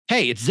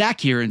Hey, it's Zach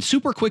here, and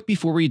super quick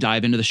before we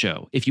dive into the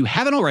show. If you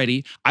haven't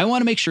already, I want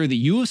to make sure that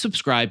you have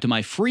subscribed to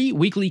my free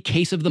weekly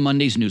Case of the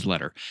Mondays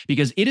newsletter,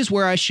 because it is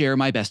where I share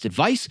my best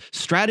advice,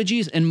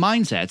 strategies, and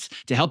mindsets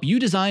to help you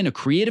design a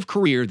creative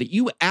career that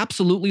you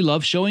absolutely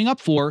love showing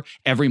up for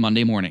every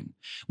Monday morning.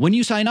 When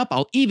you sign up,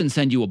 I'll even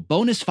send you a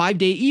bonus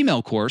 5-day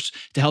email course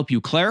to help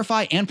you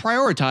clarify and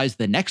prioritize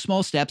the next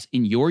small steps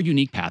in your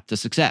unique path to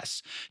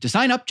success. To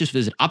sign up, just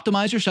visit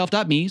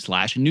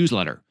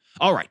optimizeyourself.me/newsletter.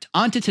 All right,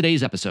 on to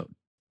today's episode.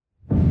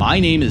 My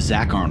name is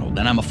Zach Arnold,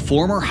 and I'm a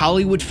former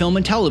Hollywood film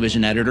and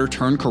television editor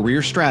turned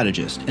career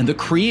strategist and the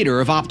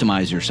creator of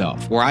Optimize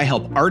Yourself, where I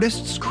help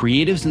artists,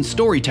 creatives, and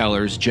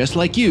storytellers just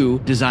like you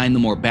design the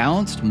more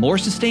balanced, more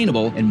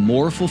sustainable, and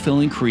more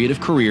fulfilling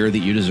creative career that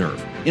you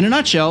deserve. In a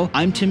nutshell,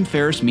 I'm Tim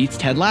Ferriss meets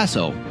Ted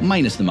Lasso,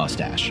 minus the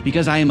mustache,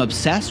 because I am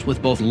obsessed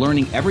with both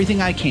learning everything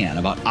I can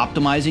about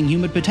optimizing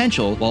human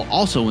potential while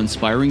also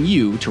inspiring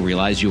you to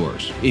realize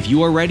yours. If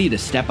you are ready to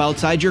step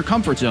outside your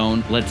comfort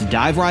zone, let's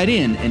dive right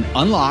in and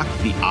unlock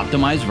the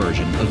optimized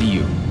version of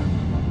you.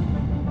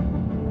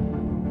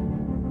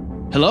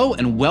 Hello,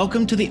 and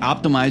welcome to the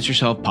Optimize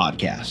Yourself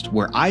podcast,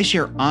 where I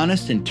share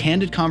honest and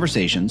candid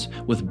conversations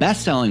with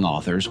best-selling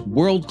authors,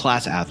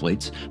 world-class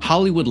athletes,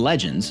 Hollywood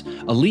legends,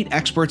 elite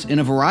experts in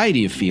a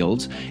variety of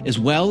fields, as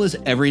well as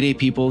everyday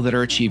people that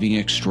are achieving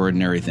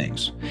extraordinary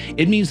things.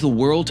 It means the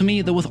world to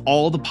me that with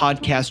all the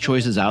podcast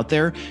choices out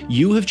there,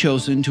 you have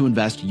chosen to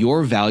invest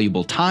your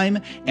valuable time,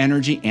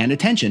 energy, and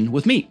attention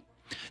with me.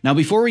 Now,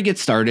 before we get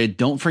started,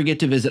 don't forget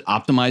to visit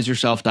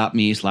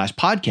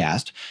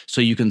optimizeyourself.me/podcast so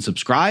you can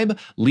subscribe,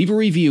 leave a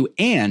review,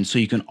 and so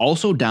you can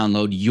also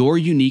download your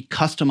unique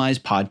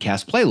customized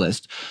podcast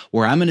playlist,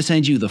 where I'm going to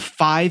send you the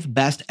 5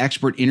 best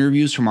expert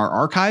interviews from our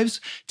archives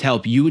to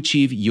help you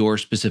achieve your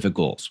specific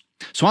goals.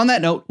 So on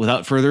that note,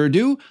 without further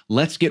ado,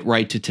 let's get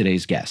right to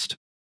today's guest.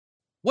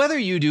 Whether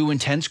you do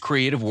intense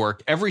creative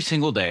work every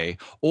single day,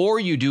 or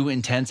you do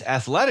intense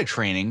athletic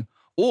training,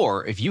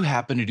 or if you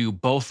happen to do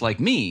both like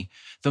me,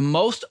 the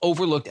most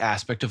overlooked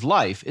aspect of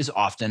life is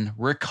often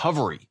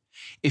recovery.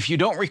 If you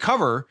don't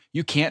recover,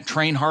 you can't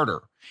train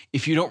harder.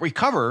 If you don't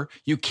recover,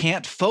 you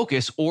can't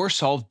focus or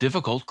solve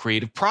difficult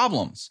creative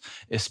problems,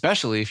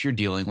 especially if you're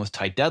dealing with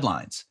tight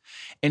deadlines.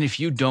 And if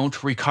you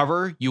don't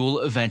recover, you will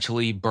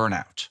eventually burn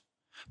out.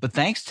 But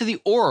thanks to the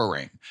Oura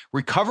Ring,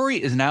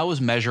 recovery is now as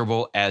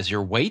measurable as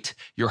your weight,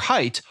 your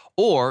height,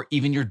 or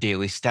even your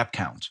daily step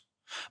count.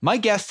 My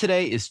guest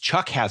today is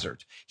Chuck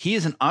Hazard. He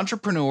is an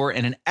entrepreneur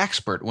and an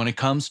expert when it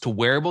comes to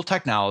wearable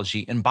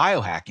technology and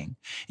biohacking,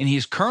 and he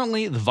is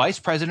currently the vice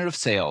president of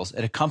sales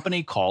at a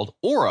company called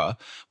Oura,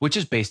 which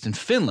is based in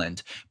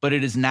Finland, but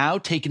it has now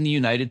taken the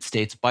United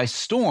States by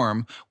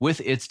storm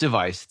with its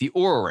device, the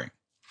Oura Ring.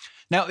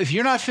 Now, if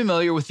you're not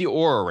familiar with the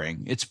Oura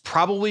Ring, it's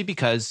probably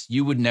because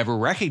you would never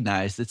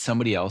recognize that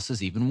somebody else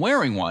is even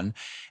wearing one,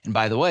 and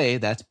by the way,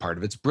 that's part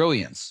of its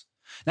brilliance.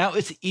 Now,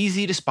 it's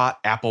easy to spot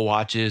Apple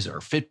Watches or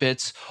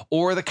Fitbits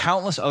or the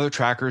countless other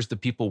trackers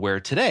that people wear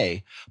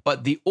today,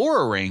 but the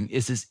Oura Ring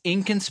is as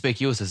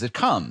inconspicuous as it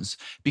comes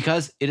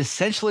because it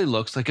essentially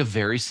looks like a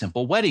very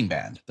simple wedding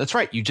band. That's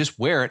right, you just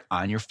wear it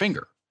on your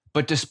finger.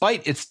 But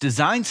despite its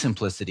design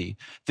simplicity,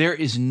 there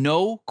is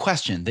no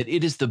question that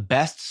it is the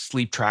best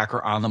sleep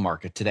tracker on the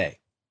market today.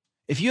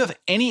 If you have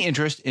any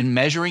interest in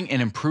measuring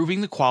and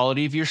improving the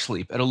quality of your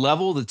sleep at a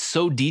level that's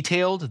so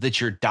detailed that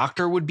your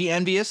doctor would be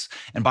envious,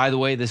 and by the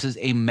way, this is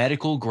a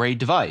medical grade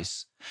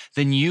device,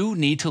 then you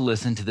need to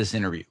listen to this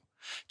interview.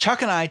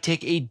 Chuck and I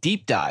take a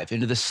deep dive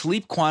into the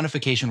sleep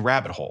quantification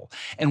rabbit hole,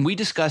 and we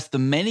discuss the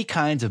many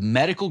kinds of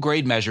medical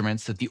grade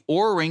measurements that the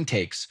Oura Ring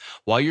takes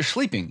while you're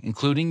sleeping,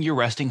 including your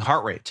resting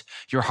heart rate,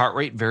 your heart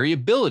rate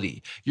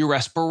variability, your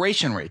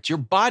respiration rate, your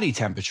body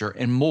temperature,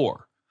 and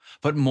more.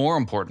 But more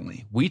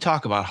importantly, we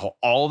talk about how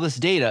all of this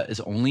data is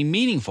only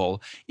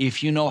meaningful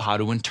if you know how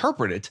to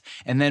interpret it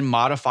and then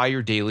modify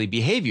your daily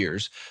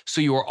behaviors so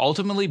you are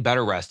ultimately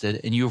better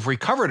rested and you have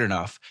recovered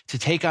enough to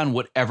take on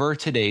whatever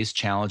today's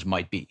challenge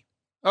might be.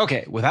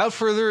 Okay, without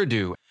further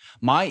ado,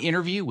 my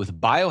interview with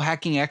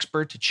biohacking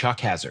expert Chuck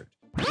Hazard.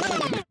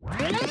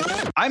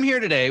 I'm here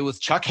today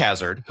with Chuck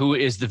Hazard, who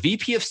is the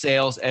VP of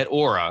Sales at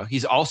Oura.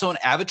 He's also an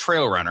avid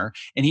trail runner,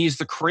 and he's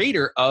the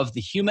creator of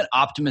the Human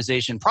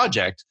Optimization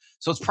Project.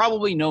 So it's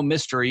probably no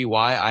mystery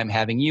why I'm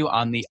having you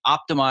on the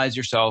Optimize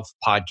Yourself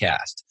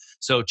podcast.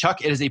 So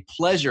Chuck, it is a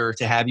pleasure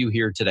to have you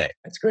here today.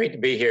 It's great to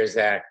be here,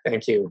 Zach.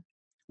 Thank you.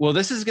 Well,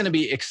 this is going to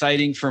be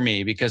exciting for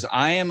me because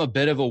I am a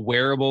bit of a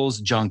wearables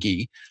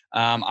junkie.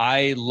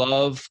 I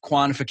love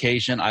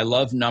quantification. I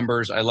love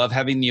numbers. I love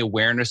having the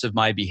awareness of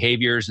my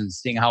behaviors and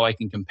seeing how I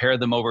can compare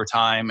them over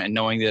time and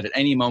knowing that at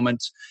any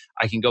moment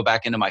I can go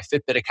back into my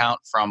Fitbit account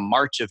from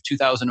March of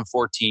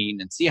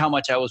 2014 and see how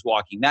much I was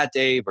walking that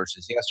day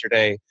versus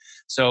yesterday.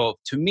 So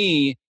to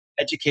me,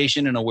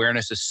 education and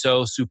awareness is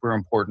so super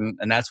important.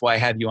 And that's why I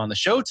have you on the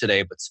show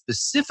today. But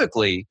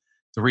specifically,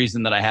 the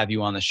reason that I have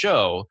you on the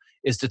show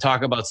is to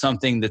talk about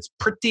something that's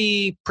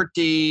pretty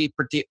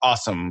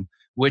awesome,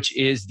 which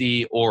is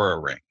the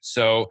Oura Ring.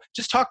 So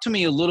just talk to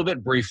me a little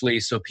bit briefly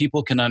so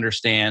people can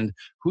understand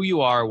who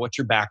you are, what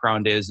your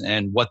background is,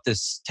 and what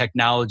this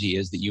technology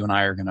is that you and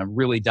I are going to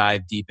really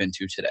dive deep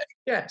into today.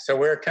 Yeah, so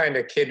we're kind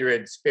of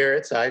kindred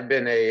spirits. I've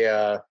been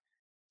a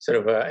sort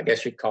of, I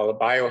guess you'd call a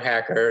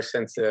biohacker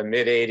since the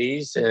mid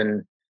 80s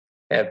and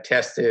have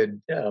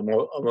tested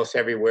almost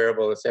every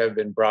wearable that's ever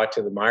been brought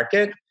to the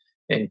market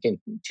and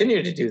can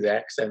continue to do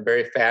that because I'm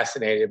very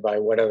fascinated by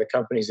what other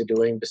companies are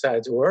doing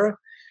besides Oura.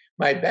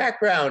 My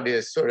background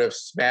is sort of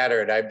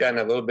smattered. I've done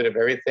a little bit of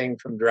everything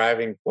from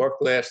driving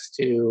forklifts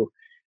to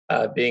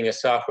being a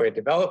software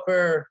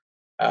developer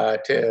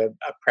to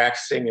a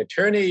practicing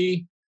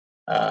attorney,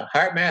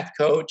 heart math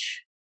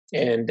coach,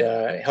 and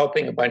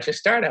helping a bunch of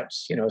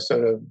startups,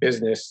 sort of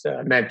business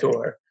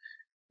mentor.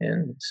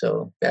 And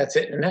so that's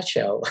it in a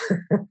nutshell.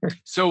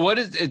 So what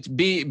is it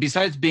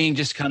besides being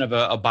just kind of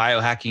a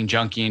biohacking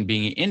junkie and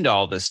being into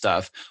all this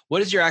stuff, what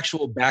is your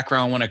actual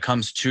background when it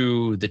comes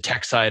to the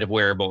tech side of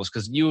wearables?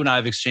 Because you and I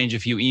have exchanged a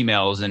few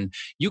emails and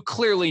you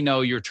clearly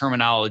know your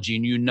terminology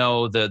and you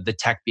know the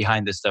tech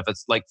behind this stuff.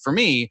 It's like for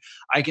me,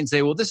 I can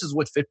say, well, this is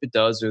what Fitbit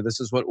does or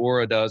this is what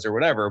Oura does or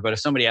whatever. But if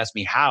somebody asked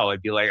me how,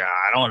 I'd be like,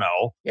 I don't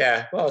know.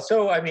 Yeah, well,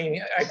 so I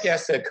mean, I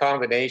guess a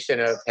combination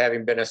of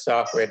having been a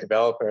software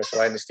developer,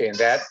 so I understand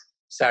that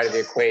side of the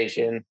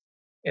equation,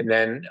 and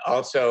then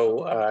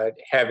also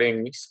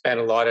having spent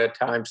a lot of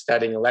time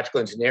studying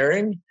electrical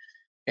engineering,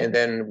 and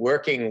then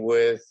working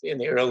with in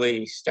the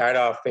early start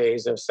off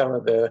phase of some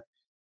of the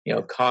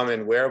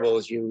common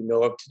wearables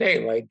of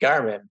today, like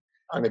Garmin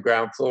on the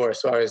ground floor.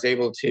 So I was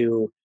able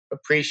to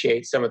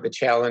appreciate some of the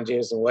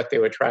challenges and what they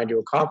were trying to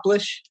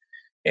accomplish,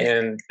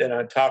 and then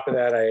on top of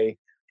that, I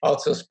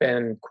also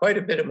spend quite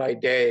a bit of my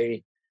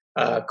day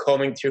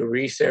combing through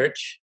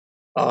research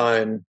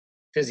on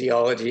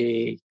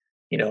physiology,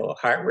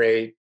 heart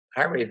rate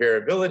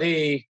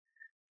variability,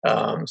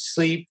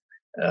 sleep,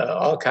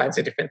 all kinds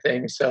of different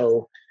things.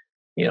 So,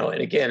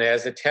 and again,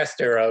 as a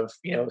tester of,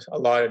 a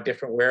lot of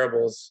different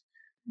wearables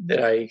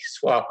that I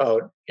swap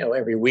out,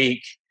 every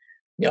week,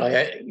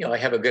 I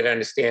have a good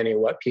understanding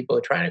of what people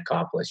are trying to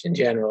accomplish in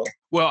general.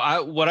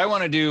 Well, what I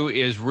want to do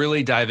is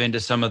really dive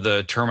into some of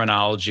the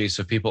terminology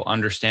so people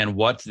understand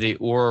what the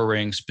Oura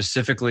Ring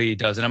specifically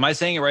does. And am I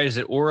saying it right? Is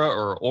it Oura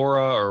or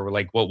Aura or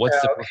like what's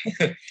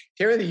the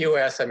here in the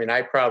U.S.? I mean,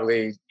 I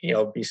probably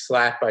be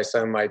slapped by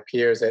some of my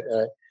peers at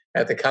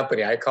the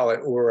company. I call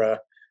it Oura.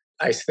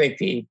 I think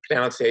the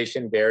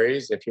pronunciation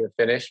varies if you're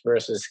Finnish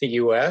versus the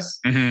U.S.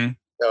 Mm-hmm.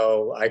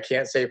 So I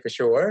can't say for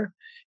sure.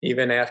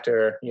 Even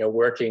after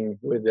working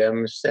with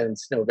them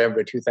since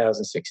November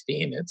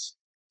 2016, it's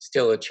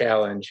still a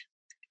challenge.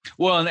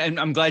 Well, and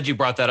I'm glad you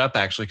brought that up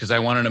actually, because I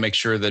wanted to make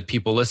sure that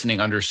people listening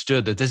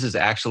understood that this is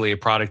actually a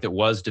product that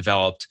was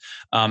developed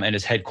and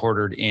is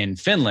headquartered in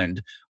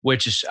Finland,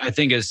 which is, I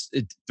think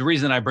the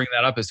reason I bring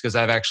that up is because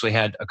I've actually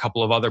had a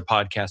couple of other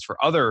podcasts for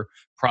other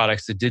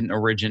products that didn't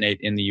originate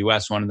in the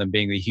US, one of them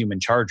being the Human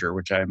Charger,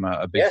 which I'm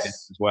a big fan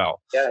as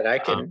well. Yeah, and I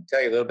can tell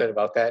you a little bit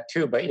about that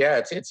too. But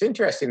yeah, it's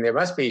interesting. There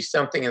must be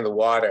something in the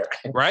water.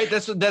 Right?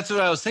 That's what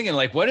I was thinking.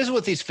 Like, what is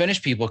with these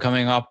Finnish people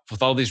coming up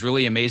with all these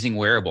really amazing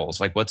wearables?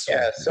 Like what's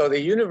So the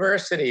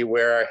university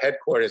where our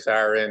headquarters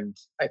are in,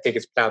 I think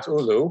it's pronounced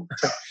Oulu,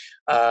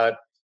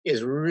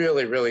 is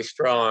really, really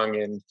strong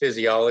in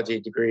physiology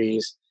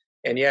degrees.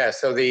 And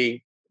so a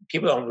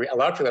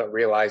lot of people don't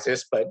realize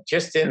this, but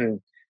just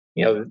in,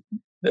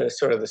 the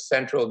sort of the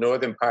central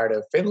northern part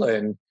of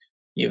Finland,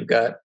 you've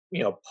got,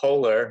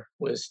 Polar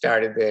was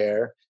started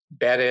there,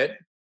 Bedit,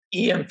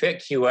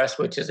 EMFit QS,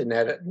 which is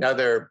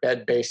another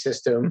bed-based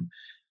system.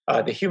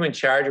 The Human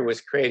Charger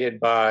was created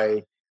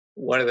by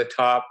one of the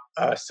top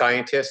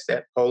scientists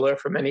at Polar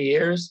for many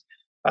years.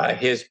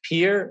 His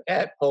peer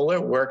at Polar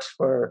works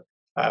for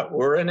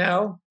Oura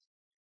now.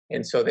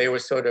 And so they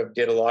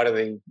did a lot of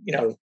the,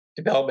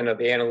 development of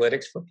the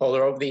analytics for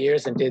Polar over the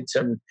years and did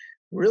some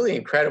really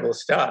incredible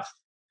stuff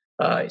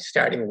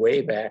starting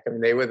way back. I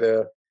mean, they were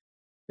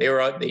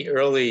the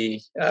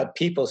early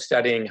people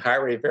studying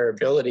heart rate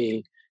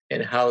variability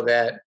and how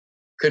that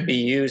could be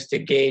used to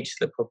gauge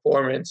the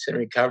performance and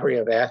recovery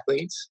of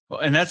athletes.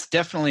 Well, and that's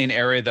definitely an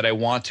area that I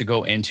want to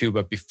go into.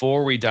 But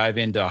before we dive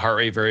into heart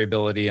rate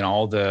variability and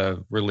all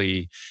the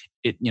really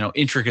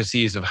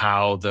intricacies of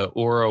how the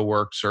Oura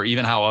works or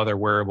even how other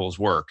wearables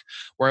work,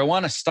 where I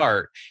want to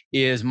start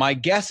is my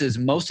guess is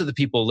most of the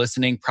people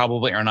listening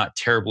probably are not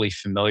terribly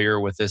familiar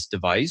with this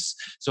device.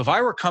 So if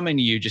I were coming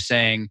to you just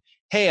saying,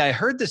 hey, I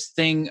heard this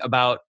thing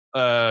about,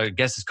 I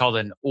guess it's called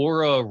an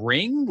Oura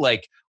Ring.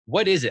 Like,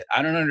 what is it?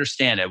 I don't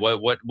understand it.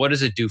 What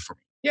does it do for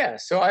me? Yeah.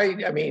 So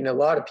I mean, a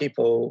lot of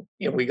people,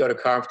 we go to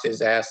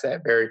conferences, ask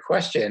that very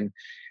question,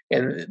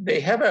 and they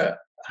have a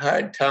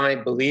hard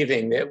time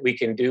believing that we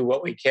can do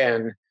what we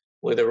can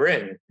with a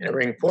ring in a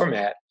ring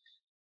format.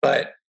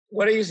 But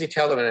what I usually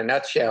tell them in a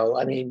nutshell,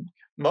 I mean,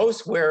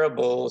 most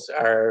wearables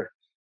are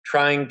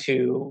trying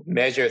to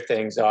measure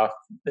things off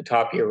the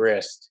top of your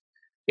wrist.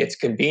 It's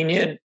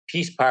convenient.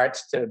 Piece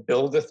parts to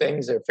build the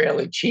things are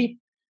fairly cheap,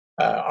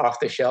 off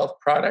the shelf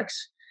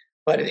products,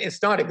 but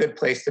it's not a good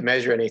place to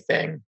measure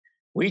anything.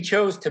 We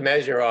chose to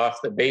measure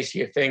off the base of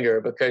your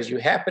finger because you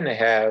happen to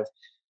have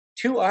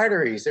two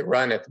arteries that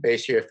run at the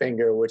base of your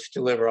finger, which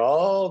deliver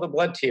all the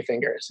blood to your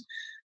fingers.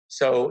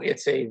 So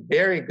it's a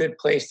very good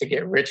place to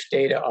get rich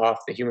data off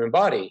the human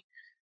body.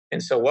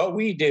 And so what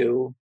we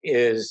do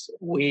is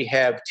we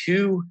have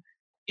two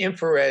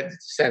infrared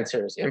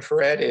sensors.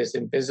 Infrared is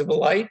invisible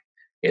light.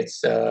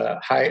 It's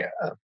high.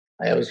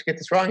 I always get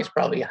this wrong. It's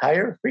probably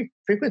higher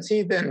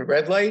frequency than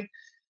red light,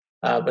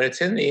 but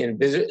it's in the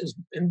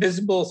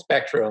invisible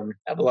spectrum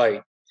of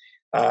light.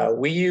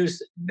 We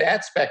use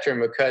that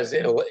spectrum because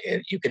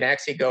you can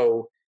actually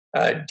go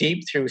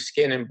deep through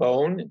skin and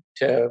bone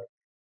to,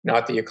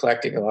 not that you're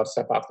collecting a lot of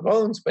stuff off the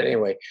bones, but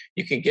anyway,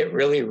 you can get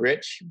really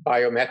rich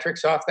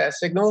biometrics off that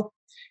signal.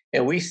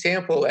 And we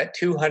sample at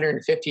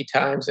 250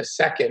 times a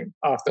second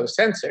off those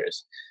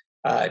sensors.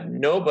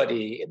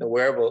 Nobody in the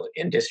wearable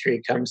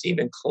industry comes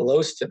even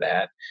close to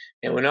that.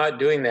 And we're not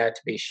doing that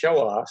to be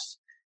show-offs.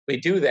 We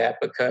do that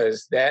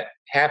because that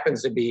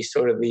happens to be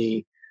sort of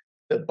the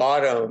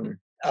bottom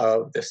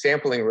of the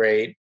sampling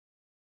rate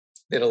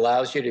that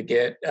allows you to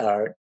get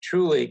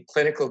truly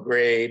clinical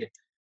grade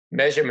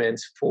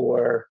measurements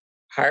for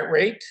heart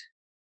rate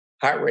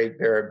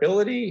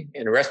variability,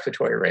 and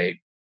respiratory rate.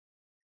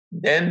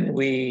 Then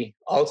we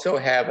also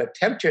have a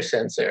temperature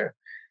sensor.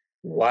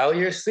 While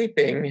you're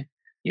sleeping,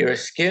 your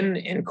skin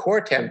and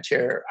core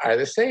temperature are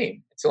the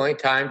same. It's only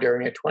time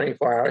during a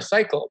 24-hour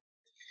cycle.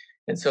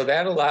 And so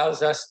that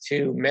allows us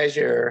to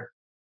measure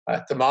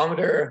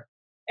thermometer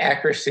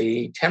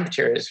accuracy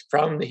temperatures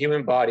from the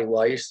human body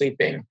while you're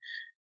sleeping.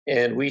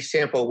 And we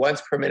sample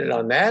once per minute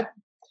on that.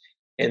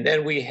 And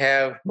then we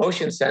have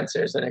motion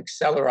sensors, an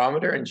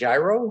accelerometer and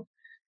gyro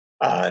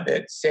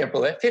that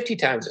sample at 50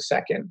 times a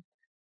second.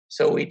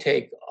 So we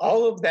take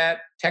all of that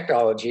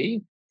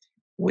technology,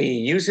 we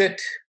use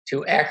it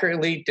to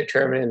accurately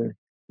determine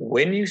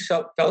when you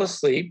fell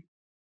asleep,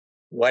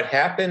 what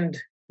happened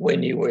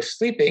when you were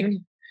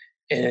sleeping,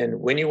 and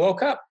when you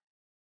woke up.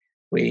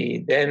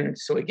 We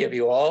give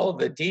you all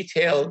the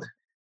detailed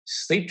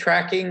sleep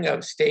tracking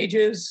of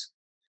stages.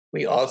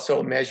 We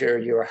also measure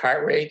your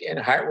heart rate and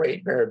heart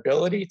rate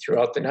variability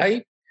throughout the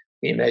night.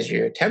 We measure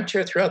your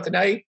temperature throughout the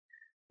night.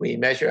 We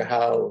measure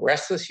how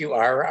restless you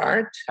are or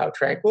aren't, how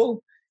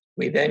tranquil.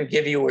 We then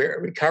give you a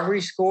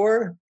recovery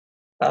score,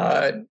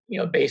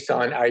 based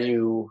on are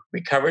you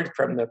recovered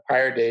from the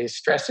prior day's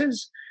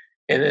stresses.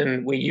 And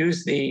then we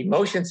use the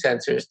motion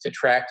sensors to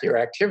track your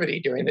activity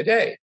during the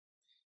day.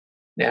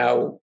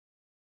 Now,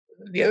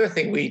 the other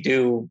thing we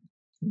do,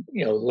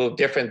 a little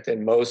different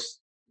than most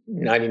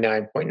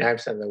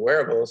 99.9% of the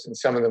wearables, and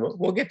some of them,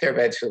 we'll get there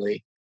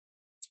eventually,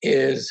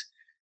 is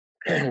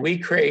we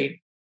create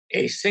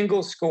a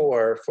single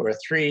score for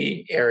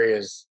three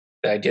areas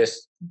that I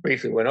just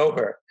briefly went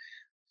over.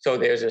 So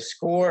there's a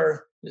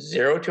score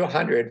 0 to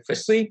 100 for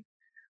sleep.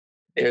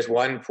 There's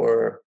one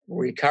for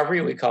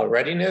recovery, we call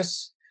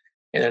readiness,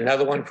 and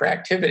another one for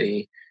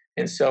activity.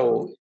 And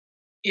so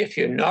if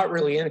you're not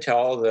really into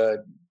all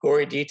the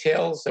gory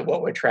details of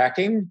what we're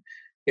tracking,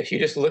 if you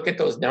just look at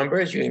those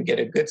numbers, you can get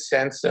a good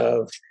sense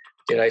of,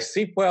 did I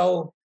sleep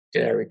well?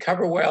 Did I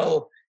recover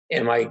well?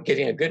 Am I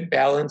getting a good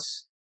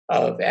balance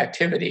of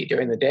activity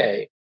during the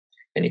day?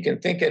 And you can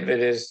think of it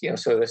as,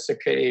 so the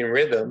circadian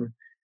rhythm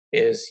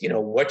is,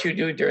 what you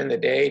do during the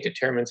day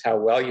determines how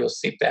well you'll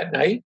sleep that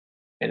night,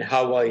 and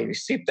how well you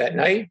sleep that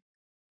night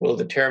will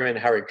determine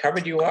how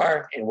recovered you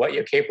are and what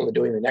you're capable of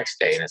doing the next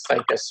day. And it's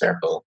like a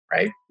circle,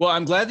 right? Well,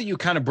 I'm glad that you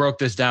kind of broke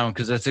this down,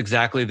 because that's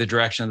exactly the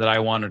direction that I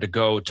wanted to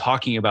go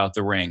talking about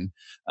the Ring,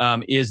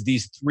 is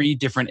these three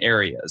different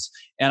areas.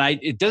 And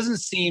it doesn't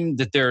seem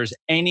that there's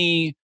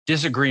any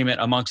disagreement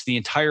amongst the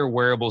entire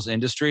wearables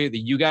industry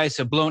that you guys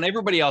have blown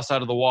everybody else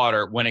out of the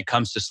water when it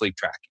comes to sleep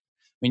tracking.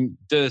 I mean,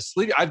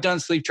 I've done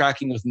sleep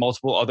tracking with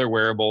multiple other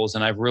wearables,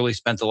 and I've really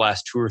spent the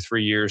last 2 or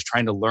 3 years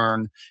trying to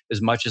learn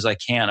as much as I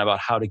can about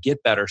how to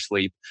get better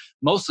sleep,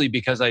 mostly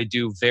because I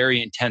do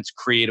very intense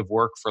creative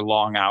work for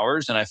long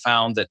hours. And I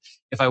found that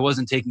if I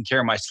wasn't taking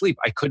care of my sleep,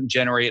 I couldn't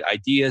generate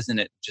ideas,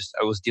 and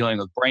I was dealing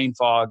with brain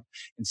fog,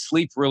 and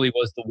sleep really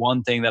was the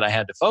one thing that I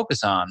had to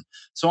focus on.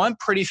 So I'm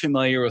pretty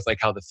familiar with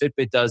how the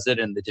Fitbit does it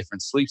and the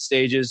different sleep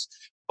stages.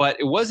 But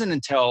it wasn't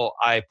until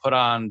I put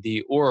on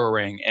the Oura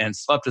Ring and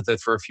slept with it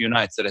for a few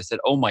nights that I said,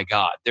 oh my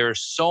God,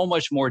 there's so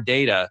much more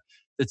data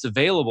that's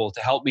available to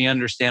help me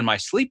understand my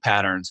sleep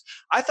patterns.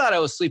 I thought I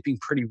was sleeping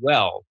pretty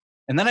well.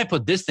 And then I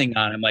put this thing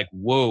on. I'm like,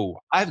 whoa,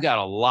 I've got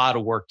a lot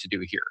of work to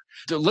do here.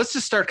 So let's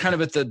just start kind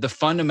of at the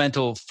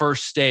fundamental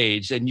first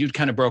stage. And you'd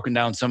kind of broken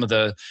down some of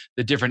the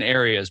different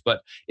areas.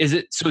 But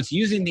it's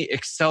using the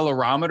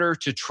accelerometer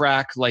to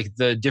track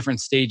the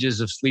different stages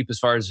of sleep as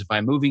far as if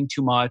I'm moving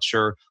too much,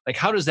 or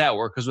how does that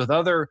work? Because with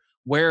other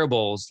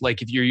wearables,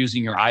 if you're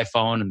using your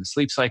iPhone and the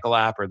Sleep Cycle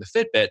app or the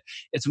Fitbit,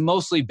 it's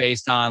mostly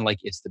based on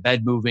it's the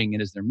bed moving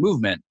and is there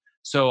movement.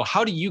 So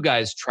how do you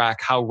guys track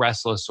how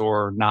restless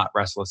or not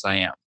restless I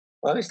am?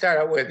 Well, let me start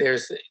out with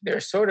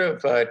there's sort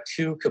of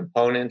two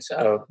components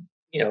of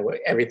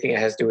everything that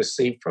has to do with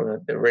sleep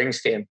from the Ring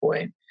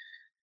standpoint.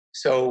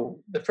 So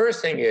the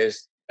first thing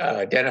is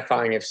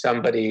identifying if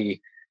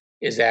somebody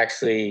is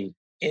actually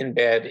in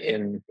bed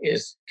and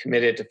is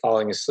committed to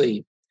falling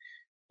asleep.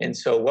 And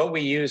so what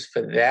we use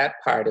for that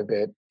part of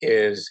it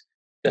is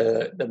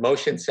the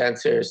motion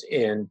sensors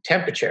in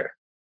temperature.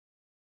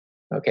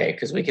 Okay,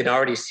 because we can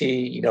already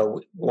see,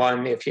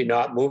 one, if you're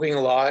not moving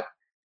a lot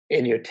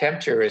and your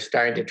temperature is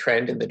starting to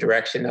trend in the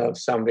direction of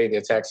somebody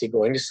that's actually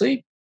going to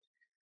sleep,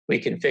 we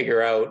can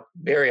figure out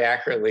very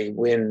accurately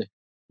when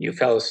you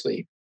fell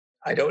asleep.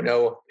 I don't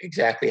know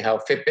exactly how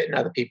Fitbit and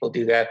other people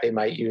do that. They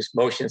might use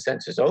motion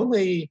sensors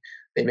only.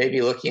 They may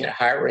be looking at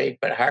heart rate,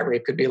 but heart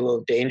rate could be a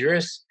little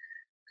dangerous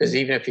because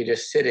even if you're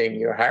just sitting,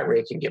 your heart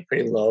rate can get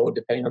pretty low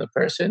depending on the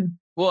person.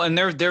 Well, and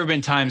there have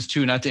been times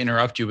too, not to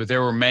interrupt you, but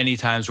there were many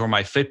times where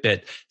my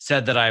Fitbit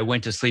said that I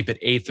went to sleep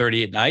at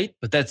 8:30 at night,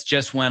 but that's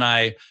just when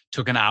I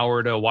took an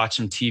hour to watch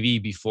some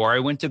TV before I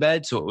went to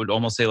bed. So it would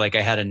almost say like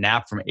I had a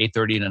nap from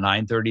 8:30 to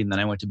 9:30 and then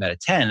I went to bed at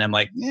 10. I'm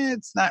like,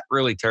 it's not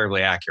really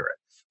terribly accurate.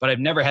 But I've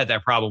never had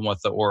that problem with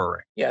the Oura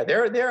Ring.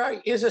 Yeah,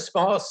 is a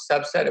small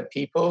subset of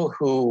people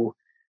who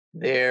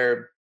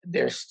they're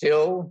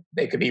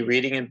they could be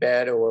reading in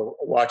bed or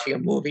watching a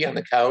movie on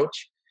the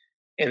couch,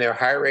 and their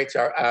heart rates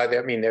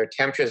their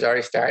temperature is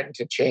already starting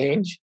to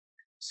change.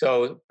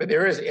 So, but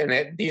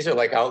these are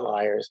like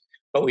outliers.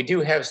 But we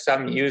do have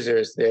some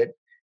users that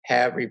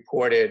have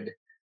reported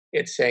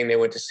it saying they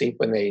went to sleep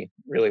when they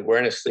really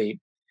weren't asleep,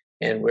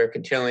 and we're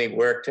continually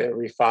work to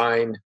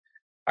refine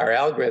our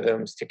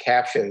algorithms to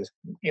capture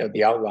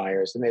the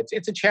outliers. And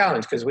it's a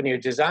challenge because when you're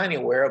designing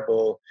a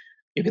wearable,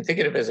 you can think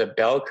of it as a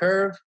bell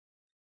curve.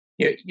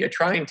 You're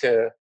trying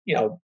to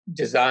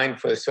design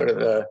for sort of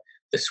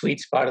the sweet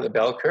spot of the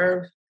bell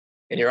curve,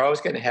 and you're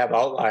always going to have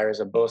outliers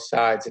on both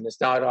sides, and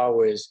it's not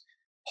always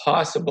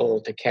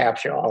possible to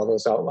capture all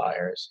those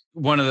outliers.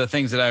 One of the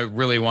things that I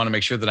really want to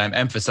make sure that I'm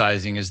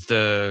emphasizing is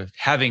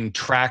having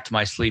tracked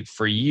my sleep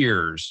for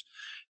years.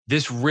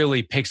 This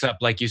really picks up,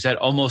 like you said,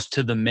 almost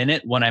to the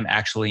minute when I'm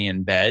actually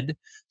in bed.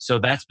 So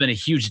that's been a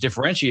huge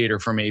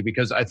differentiator for me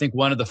because I think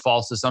one of the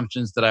false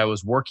assumptions that I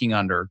was working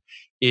under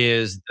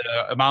is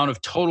the amount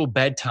of total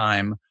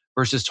bedtime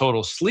versus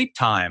total sleep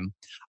time.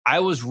 I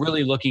was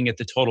really looking at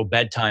the total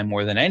bedtime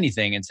more than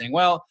anything and saying,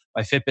 well,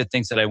 my Fitbit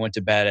thinks that I went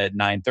to bed at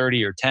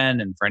 9:30 or 10.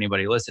 And for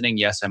anybody listening,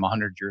 yes, I'm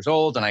 100 years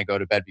old and I go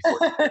to bed before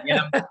 10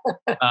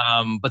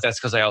 a.m. But that's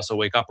because I also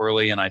wake up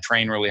early and I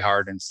train really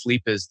hard, and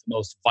sleep is the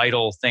most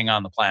vital thing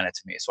on the planet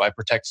to me. So I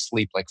protect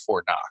sleep like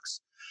Fort Knox.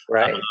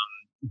 Right.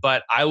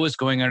 But I was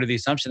going under the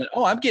assumption that,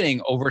 I'm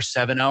getting over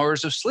 7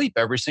 hours of sleep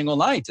every single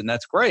night, and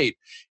that's great.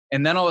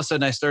 And then all of a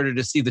sudden I started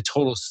to see the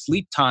total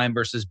sleep time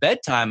versus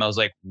bedtime. I was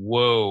like,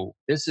 whoa,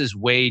 this is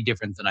way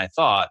different than I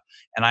thought.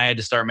 And I had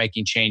to start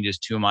making changes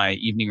to my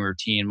evening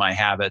routine, my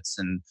habits.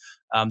 And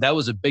that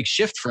was a big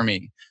shift for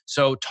me.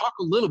 So talk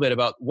a little bit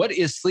about what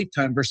is sleep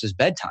time versus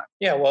bedtime.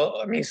 Yeah,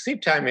 well,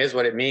 sleep time is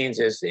what it means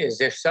is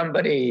if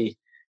somebody,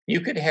 you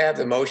could have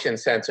the motion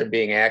sensor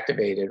being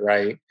activated,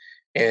 right?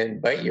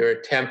 But your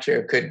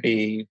temperature could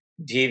be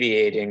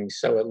deviating.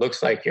 So it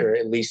looks like you're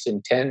at least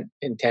intending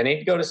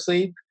to go to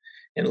sleep.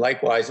 And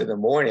likewise, in the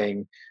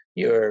morning,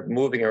 you're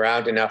moving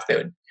around enough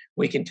that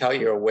we can tell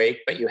you're awake,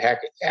 but you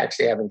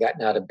actually haven't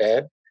gotten out of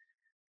bed.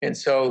 And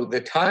so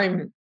the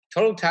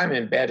total time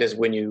in bed is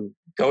when you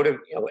go to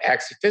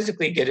actually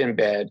physically get in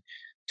bed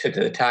to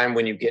the time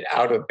when you get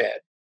out of bed.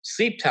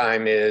 Sleep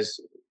time is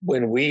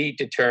when we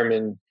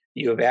determine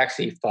you have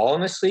actually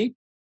fallen asleep.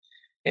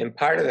 And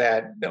part of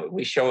that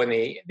we show in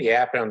the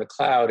app and on the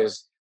cloud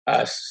is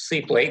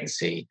sleep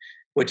latency,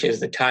 which is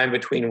the time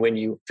between when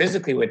you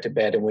physically went to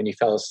bed and when you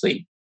fell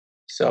asleep.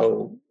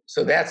 So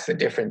that's the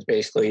difference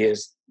basically,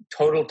 is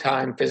total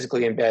time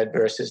physically in bed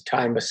versus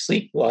time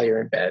asleep while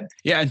you're in bed.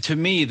 Yeah. And to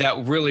me,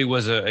 that really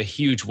was a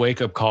huge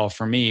wake-up call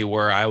for me,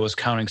 where I was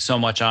counting so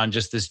much on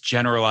just this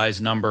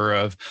generalized number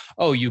of,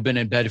 you've been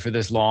in bed for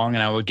this long,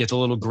 and I would get the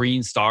little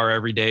green star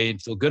every day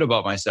and feel good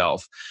about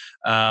myself.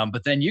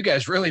 But then you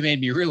guys really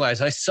made me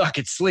realize I suck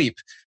at sleep,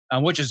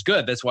 which is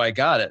good. That's why I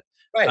got it.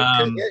 Right.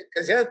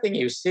 Because the other thing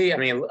you see,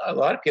 a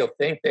lot of people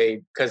think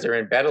because they're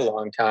in bed a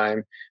long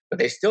time, but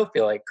they still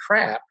feel like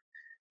crap.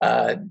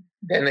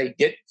 Then they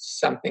get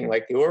something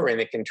like the Oura Ring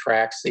that can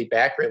track sleep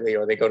accurately,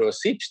 or they go to a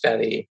sleep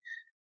study,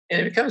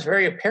 and it becomes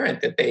very apparent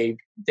that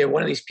they're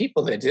one of these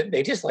people that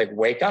they just like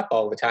wake up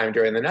all the time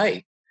during the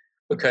night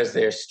because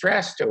they're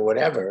stressed or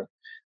whatever,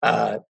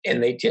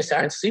 and they just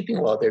aren't sleeping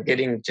well. They're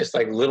getting just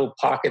like little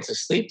pockets of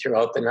sleep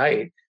throughout the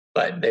night,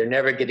 but they're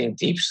never getting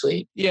deep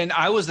sleep. Yeah, and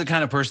I was the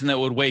kind of person that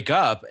would wake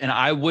up and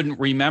I wouldn't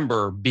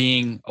remember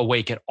being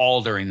awake at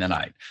all during the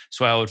night.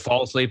 So I would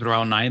fall asleep at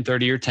around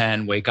 9:30 or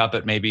 10, wake up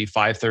at maybe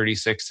 5:30,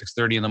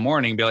 6:30 in the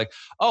morning, be like,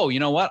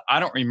 you know what? I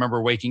don't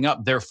remember waking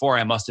up. Therefore,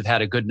 I must have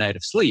had a good night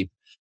of sleep.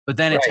 But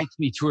then it takes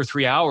me 2 or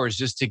 3 hours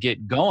just to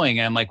get going.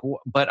 And I'm like,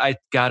 but I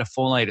got a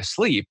full night of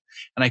sleep,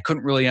 and I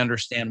couldn't really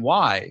understand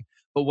why.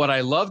 But what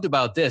I loved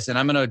about this, and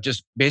I'm going to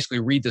just basically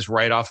read this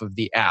right off of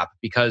the app,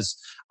 because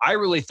I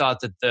really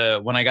thought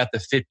that when I got the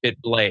Fitbit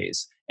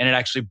Blaze and it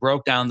actually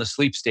broke down the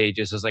sleep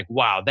stages, I was like,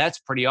 wow, that's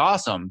pretty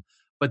awesome.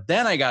 But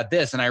then I got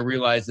this and I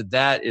realized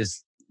that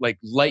is like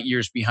light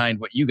years behind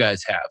what you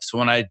guys have. So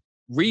when I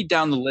read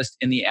down the list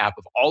in the app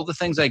of all the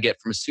things I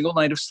get from a single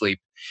night of sleep,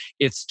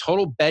 it's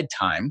total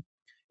bedtime,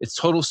 it's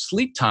total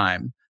sleep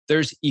time,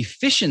 there's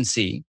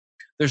efficiency,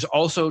 there's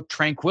also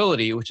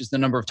tranquility, which is the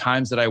number of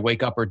times that I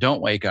wake up or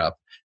don't wake up.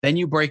 Then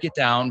you break it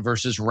down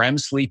versus REM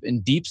sleep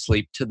and deep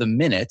sleep to the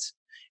minute.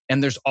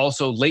 And there's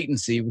also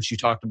latency, which you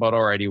talked about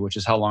already, which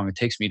is how long it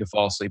takes me to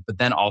fall asleep, but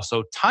then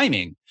also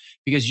timing,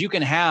 because you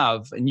can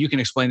have, and you can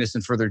explain this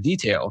in further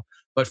detail,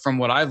 but from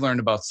what I've learned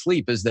about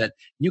sleep is that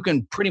you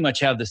can pretty much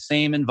have the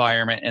same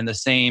environment and the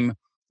same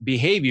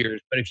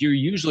behaviors. But if you're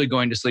usually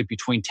going to sleep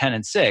between 10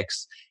 and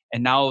 6,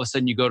 and now all of a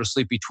sudden you go to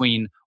sleep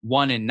between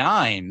 1 and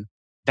 9,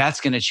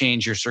 that's going to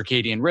change your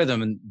circadian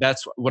rhythm. And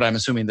that's what I'm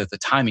assuming that the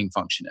timing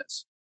function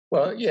is.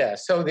 Well, yeah.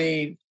 So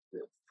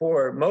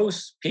for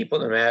most people,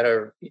 no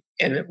matter,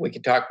 and we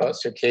can talk about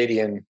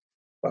circadian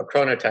or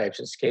chronotypes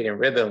and circadian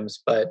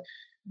rhythms, but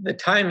the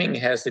timing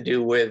has to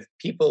do with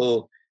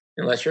people,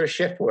 unless you're a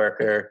shift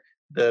worker,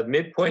 the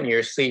midpoint of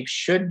your sleep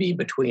should be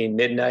between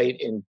midnight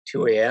and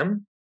 2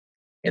 a.m.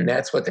 And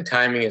that's what the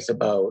timing is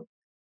about.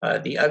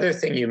 The other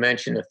thing you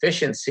mentioned,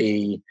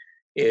 efficiency,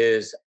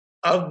 is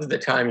of the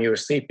time you were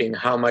sleeping,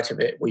 how much of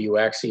it were you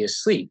actually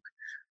asleep?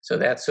 So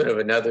that's sort of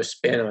another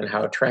spin on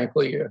how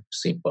tranquil your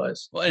sleep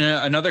was. Well, and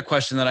another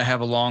question that I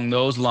have along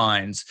those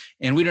lines,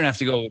 and we don't have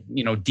to go,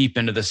 deep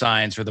into the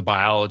science or the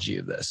biology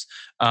of this,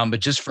 but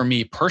just for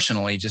me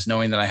personally, just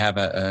knowing that I have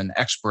an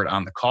expert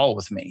on the call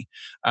with me,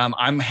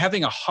 I'm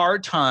having a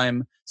hard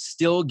time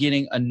still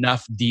getting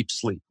enough deep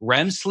sleep.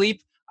 REM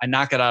sleep, I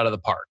knock it out of the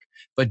park.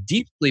 But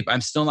deep sleep, I'm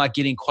still not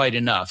getting quite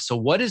enough. So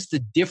what is the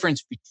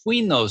difference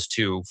between those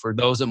two for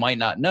those that might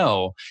not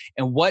know?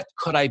 And what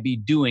could I be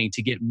doing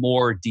to get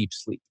more deep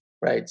sleep?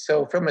 Right.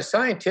 So from a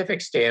scientific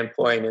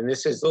standpoint, and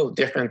this is a little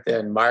different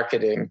than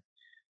marketing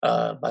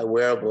by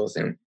wearables,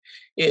 and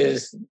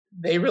is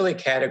they really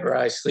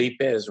categorize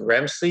sleep as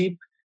REM sleep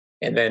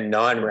and then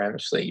non-REM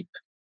sleep.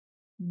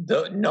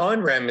 The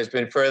non-REM has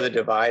been further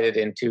divided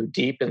into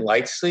deep and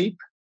light sleep.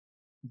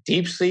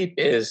 Deep sleep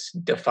is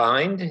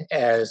defined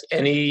as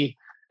any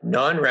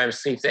non-REM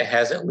sleep that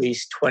has at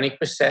least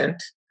 20%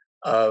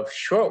 of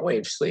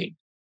shortwave sleep.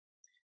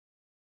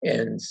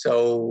 And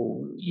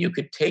so you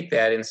could take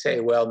that and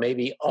say, well,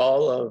 maybe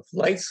all of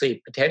light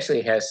sleep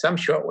potentially has some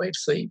shortwave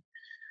sleep.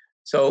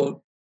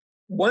 So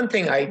one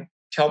thing I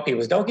tell people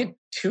is don't get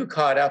too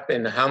caught up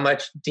in how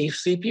much deep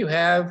sleep you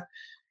have.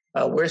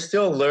 We're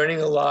still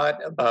learning a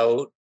lot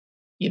about,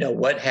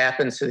 what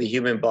happens to the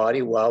human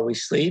body while we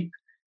sleep.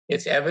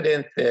 It's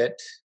evident that,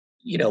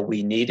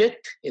 we need it.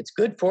 It's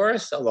good for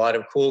us. A lot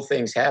of cool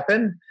things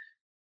happen.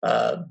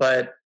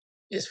 But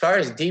as far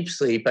as deep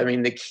sleep, I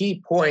mean, the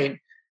key point,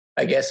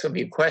 I guess, would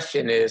be a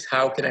question is,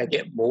 how can I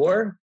get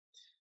more?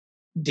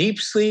 Deep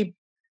sleep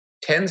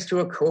tends to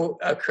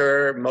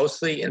occur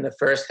mostly in the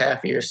first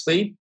half of your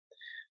sleep.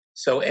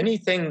 So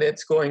anything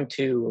that's going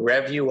to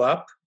rev you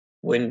up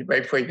right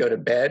before you go to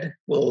bed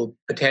will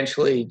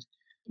potentially,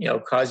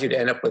 cause you to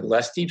end up with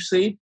less deep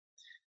sleep.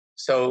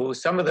 So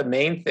some of the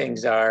main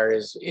things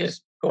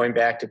is going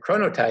back to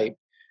chronotype.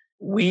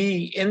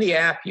 We, in the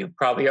app, you've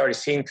probably already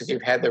seen because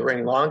you've had the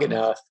Ring long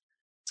enough,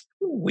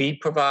 we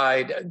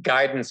provide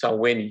guidance on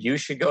when you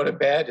should go to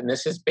bed. And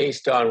this is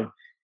based on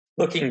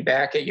looking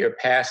back at your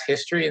past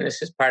history. And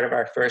this is part of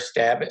our first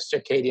stab at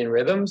circadian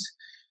rhythms,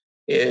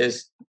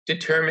 is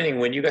determining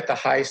when you got the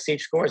highest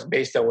sleep scores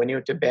based on when you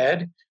went to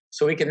bed.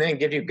 So we can then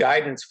give you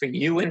guidance for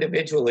you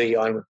individually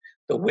on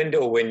the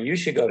window when you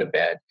should go to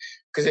bed.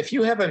 Because if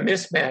you have a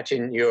mismatch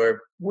in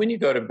when you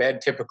go to bed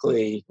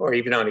typically, or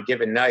even on a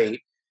given night,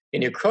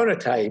 in your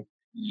chronotype,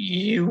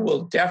 you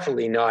will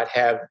definitely not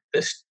have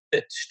the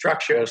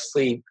structure of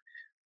sleep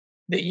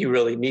that you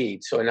really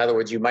need. So in other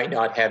words, you might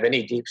not have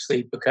any deep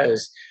sleep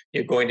because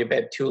you're going to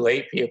bed too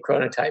late for your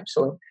chronotype.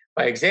 So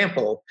by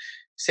example,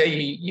 say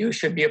you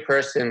should be a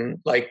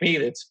person like me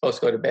that's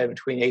supposed to go to bed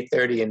between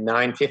 8:30 and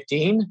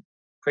 9:15,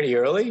 pretty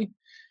early.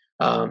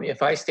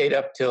 If I stayed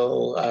up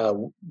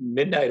till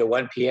midnight or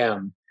 1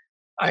 p.m.,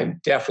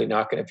 I'm definitely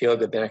not going to feel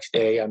good the next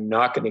day. I'm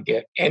not going to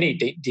get any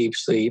deep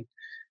sleep,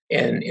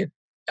 and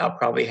I'll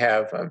probably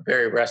have a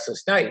very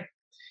restless night.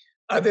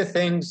 Other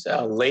things,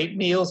 late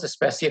meals,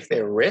 especially if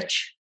they're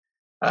rich,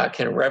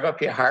 can rev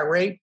up your heart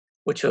rate,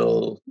 which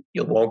you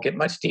won't get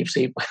much deep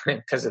sleep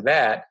because of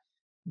that.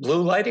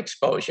 Blue light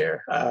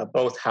exposure,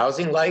 both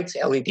housing lights,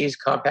 LEDs,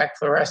 compact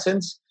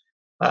fluorescents,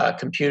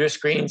 computer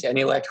screens,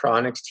 any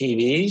electronics,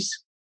 TVs.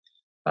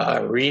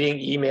 Reading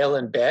email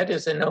in bed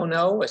is a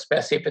no-no,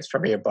 especially if it's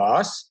from your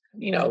boss.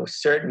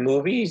 Certain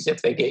movies,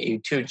 if they get you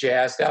too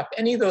jazzed up,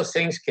 any of those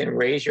things can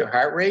raise your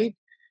heart rate,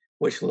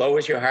 which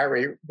lowers your heart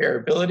rate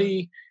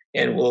variability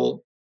and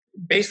will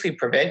basically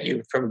prevent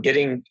you from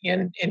getting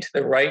into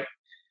the right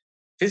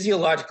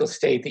physiological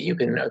state that you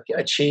can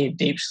achieve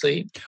deep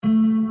sleep.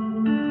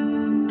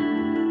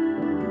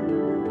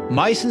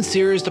 My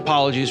sincerest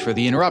apologies for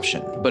the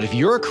interruption, but if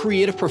you're a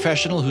creative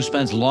professional who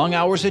spends long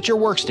hours at your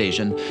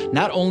workstation,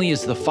 not only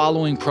is the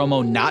following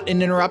promo not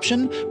an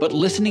interruption, but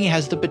listening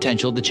has the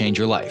potential to change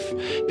your life.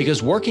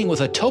 Because working with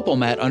a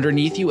TopoMat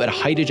underneath you at a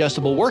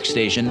height-adjustable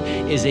workstation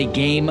is a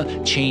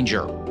game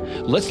changer.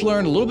 Let's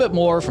learn a little bit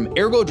more from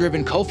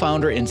Ergo-Driven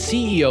co-founder and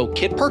CEO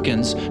Kit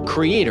Perkins,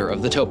 creator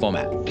of the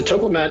TopoMat. The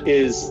TopoMat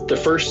is the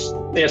first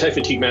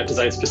anti-fatigue mat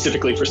designed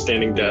specifically for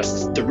standing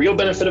desks. The real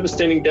benefit of a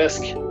standing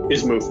desk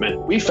is movement.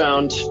 We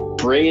found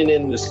bringing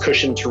in this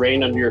cushioned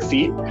terrain under your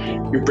feet,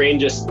 your brain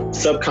just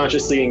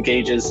subconsciously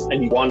engages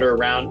and you wander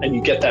around and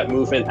you get that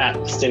movement at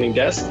the standing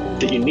desk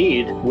that you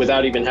need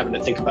without even having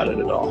to think about it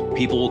at all.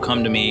 People will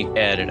come to me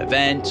at an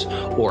event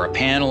or a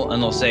panel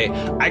and they'll say,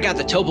 I got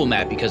the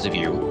TopoMat because of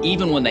you.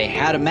 Even when they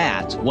had a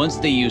mat, once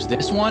they used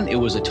this one, it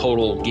was a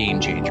total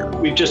game changer.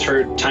 We've just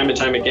heard time and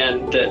time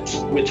again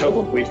that with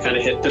Topo, we've kind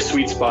of hit the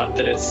sweet spot,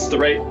 that it's the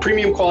right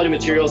premium quality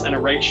materials and a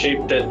right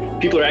shape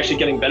that people are actually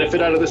getting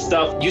benefit out of this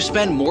stuff. You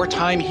spend more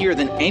time here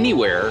than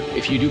anywhere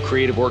if you do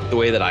creative work the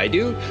way that I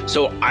do.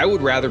 So I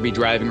would rather be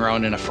driving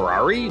around in a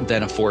Ferrari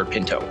than a Ford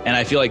Pinto. And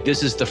I feel like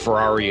this is the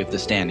Ferrari of the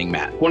standing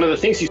mat. One of the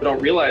things you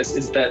don't realize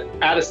is that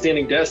at a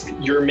standing desk,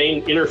 your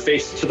main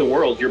interface to the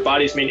world, your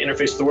body's main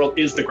interface to the world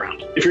is the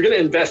ground. If you're going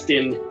to invest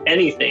in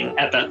anything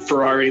at that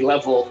Ferrari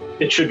level,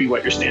 it should be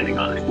what you're standing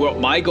on. Well,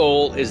 my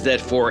goal is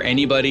that for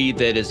anybody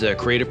that is a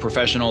creative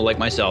professional like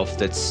myself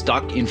that's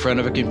stuck in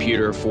front of a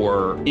computer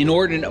for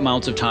inordinate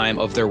amounts of time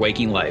of their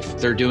waking life,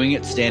 they're doing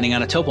it standing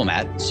on a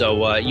TopoMat.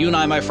 So you and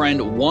I, my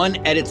friend, one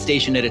edit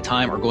station at a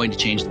time are going to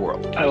change the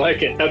world. I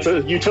like it. That's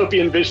a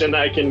utopian vision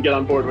I can get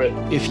on board with.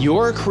 If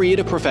you're a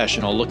creative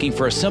professional looking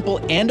for a simple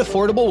and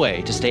affordable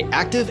way to stay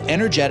active,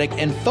 energetic,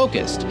 and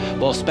focused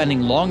while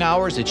spending long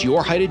hours at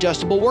your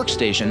height-adjustable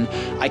workstation,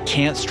 I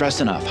can't stress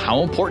enough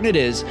how important it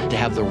is to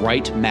have the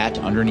right mat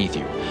underneath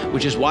you,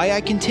 which is why I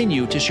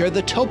continue to share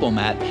the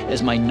TopoMat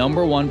as my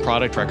 #1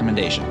 product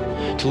recommendation.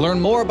 To learn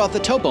more about the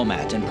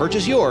TopoMat and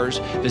purchase yours,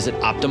 visit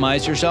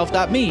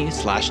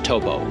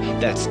optimizeyourself.me/topo.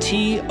 That's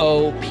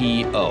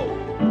TOPO.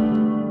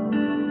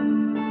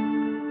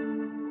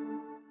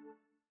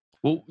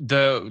 Well,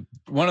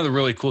 one of the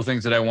really cool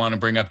things that I want to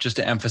bring up, just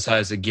to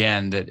emphasize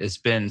again, that it's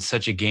been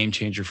such a game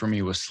changer for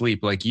me with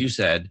sleep, like you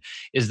said,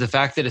 is the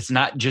fact that it's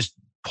not just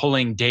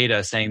pulling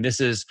data saying this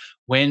is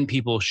when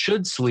people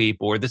should sleep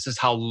or this is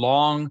how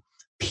long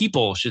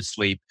people should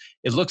sleep.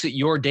 It looks at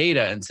your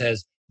data and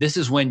says, this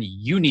is when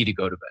you need to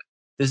go to bed.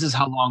 This is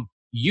how long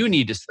you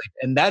need to sleep.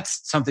 And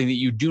that's something that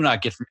you do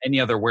not get from any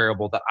other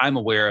wearable that I'm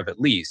aware of, at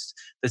least,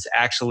 that's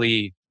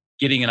actually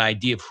getting an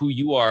idea of who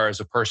you are as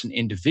a person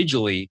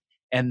individually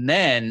and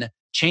then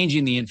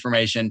changing the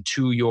information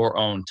to your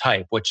own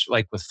type, which,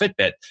 like with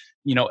Fitbit,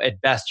 at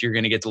best, you're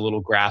going to get the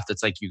little graph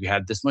that's like you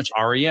had this much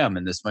REM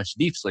and this much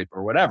deep sleep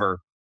or whatever,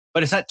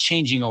 but it's not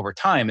changing over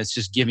time. It's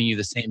just giving you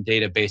the same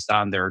data based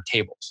on their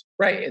tables.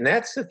 Right. And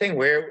that's the thing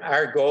where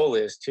our goal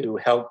is to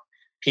help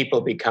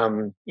people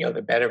become,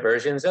 the better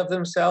versions of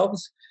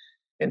themselves.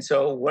 And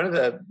so one of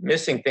the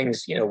missing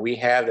things, we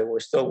have that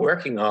we're still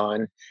working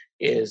on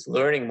is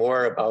learning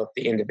more about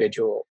the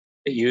individual,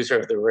 the user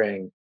of the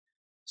ring.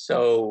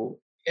 So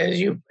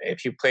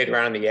if you played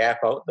around the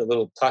app, the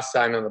little plus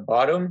sign on the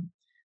bottom,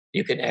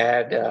 you can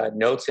add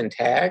notes and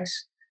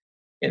tags.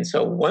 And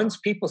so once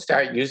people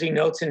start using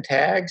notes and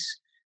tags,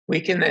 we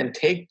can then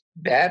take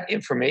that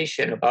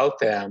information about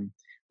them,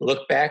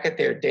 look back at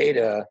their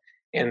data,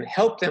 and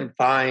help them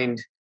find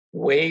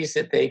ways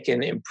that they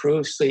can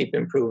improve sleep,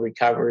 improve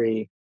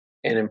recovery,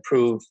 and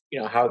improve,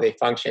 how they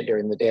function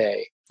during the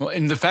day. Well,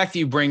 and the fact that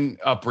you bring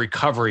up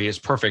recovery is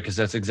perfect because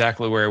that's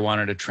exactly where I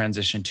wanted to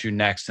transition to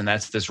next. And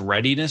that's this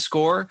readiness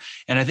score.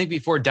 And I think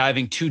before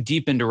diving too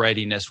deep into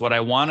readiness, what I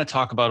want to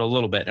talk about a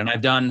little bit, and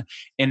I've done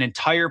an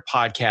entire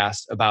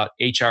podcast about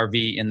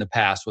HRV in the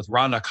past with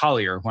Rhonda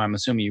Collier, who I'm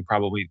assuming you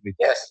probably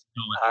Yes,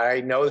 I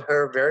know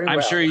her very well.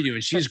 I'm sure you do.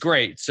 And she's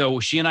great. So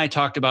she and I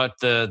talked about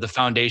the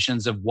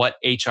foundations of what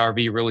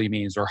HRV really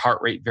means, or heart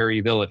rate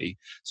variability.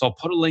 So I'll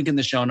put a link in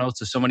the show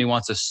notes if somebody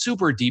wants a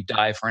super deep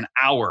dive for an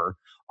hour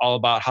all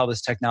about how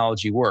this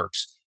technology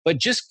works. But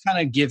just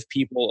kind of give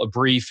people a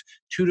brief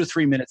 2 to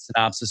 3 minute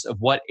synopsis of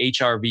what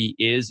HRV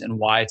is and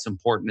why it's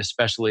important,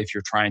 especially if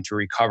you're trying to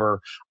recover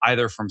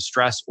either from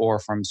stress or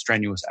from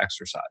strenuous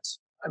exercise.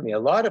 I mean, a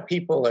lot of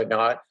people are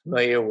not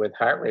familiar with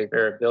heart rate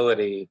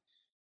variability,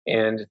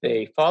 and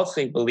they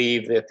falsely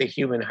believe that the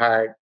human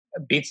heart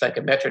beats like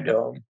a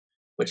metronome,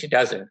 which it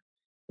doesn't.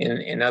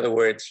 In other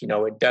words,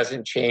 it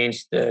doesn't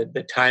change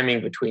the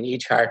timing between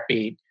each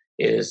heartbeat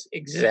is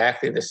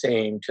exactly the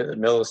same to the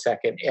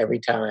millisecond every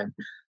time.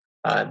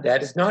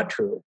 That is not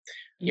true.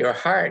 Your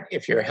heart,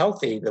 if you're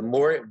healthy, the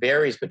more it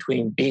varies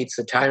between beats,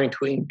 the timing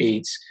between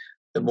beats,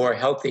 the more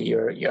healthy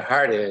your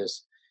heart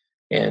is.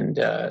 And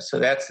so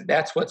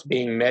that's what's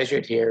being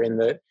measured here. And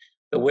the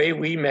way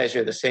we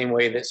measure, the same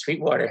way that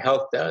Sweetwater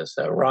Health does,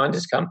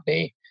 Rhonda's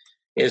company,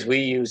 is we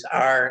use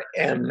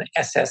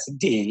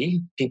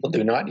RMSSD. People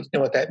do not need to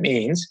know what that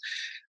means,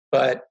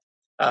 but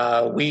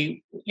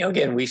we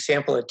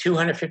sample it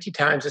 250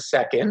 times a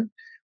second.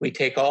 we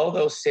take all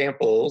those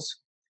samples,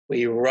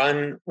 we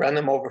run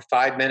them over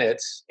 5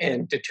 minutes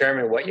and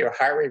determine what your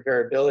heart rate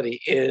variability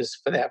is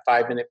for that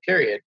 5-minute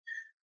period.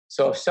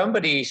 So if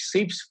somebody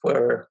sleeps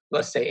for,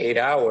 let's say, 8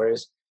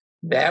 hours,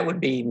 that would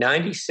be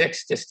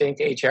 96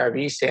 distinct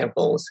HRV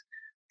samples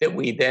that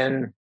we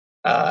then,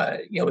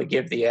 we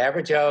give the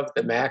average of,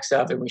 the max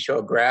of, and we show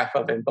a graph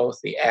of in both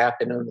the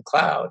app and on the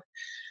cloud.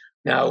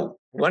 Now,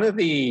 one of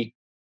the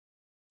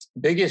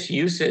biggest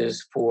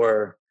uses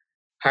for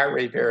heart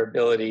rate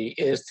variability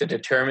is to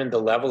determine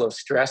the level of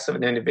stress of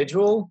an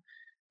individual.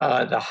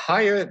 The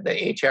higher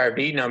the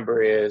HRV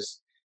number is,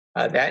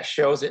 that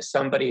shows that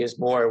somebody is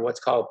more what's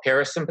called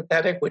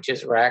parasympathetic, which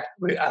is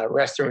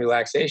rest and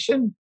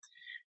relaxation.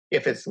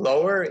 If it's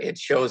lower, it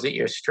shows that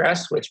you're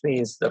stressed, which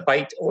means the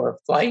fight or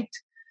flight.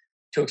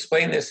 To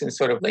explain this in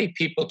sort of lay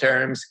people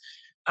terms,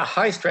 a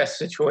high stress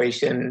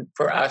situation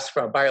for us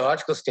from a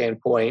biological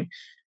standpoint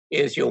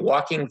is you're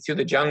walking through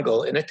the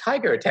jungle and a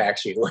tiger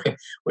attacks you,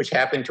 which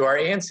happened to our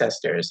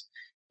ancestors.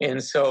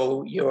 And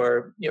so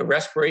your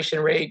respiration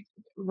rate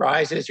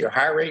rises, your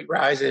heart rate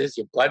rises,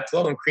 your blood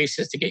flow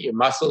increases to get your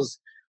muscles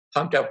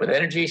pumped up with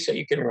energy so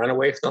you can run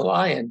away from the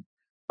lion.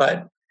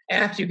 But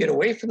after you get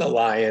away from the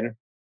lion,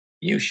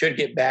 you should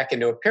get back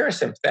into a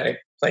parasympathetic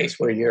place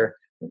where your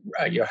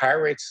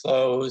heart rate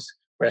slows,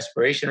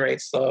 respiration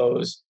rate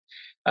slows.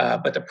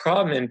 But the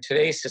problem in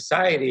today's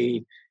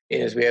society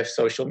is we have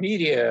social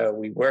media,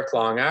 we work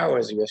long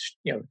hours, we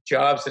have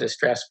jobs that are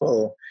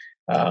stressful,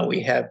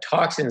 we have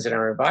toxins in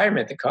our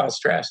environment that cause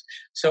stress.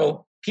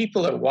 So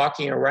people are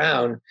walking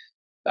around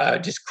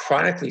just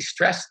chronically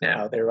stressed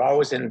now. They're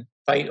always in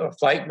fight or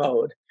flight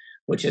mode,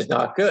 which is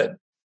not good.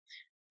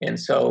 And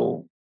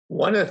so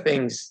one of the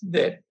things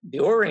that the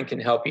Oura Ring can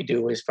help you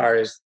do as far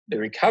as the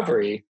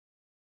recovery,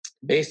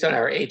 based on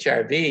our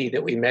HRV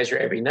that we measure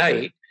every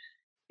night,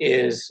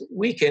 is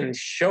we can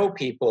show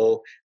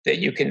people that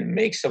you can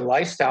make some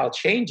lifestyle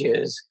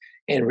changes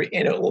and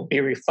it will be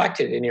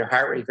reflected in your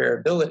heart rate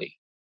variability,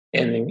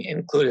 and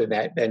included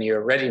that then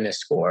your readiness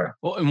score.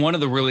 Well, and one of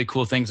the really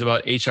cool things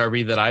about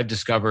HRV that I've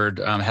discovered,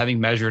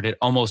 having measured it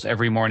almost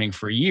every morning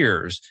for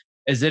years,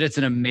 is that it's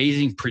an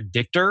amazing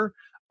predictor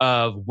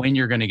of when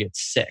you're going to get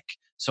sick.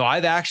 So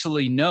I've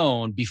actually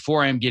known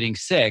before I'm getting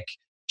sick,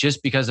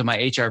 just because of my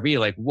HRV,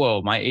 like,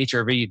 whoa, my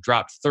HRV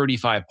dropped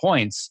 35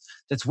 points.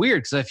 That's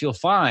weird because I feel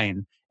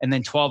fine. And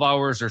then 12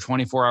 hours or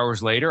 24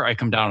 hours later, I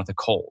come down with a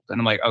cold.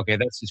 And I'm like, okay,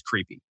 that's just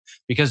creepy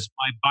because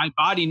my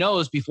body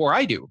knows before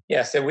I do.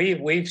 Yes, and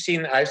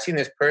I've seen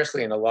this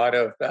personally in a lot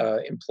of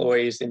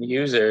employees and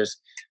users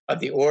of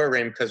the Oura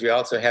Ring, because we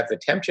also have the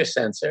temperature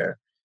sensor.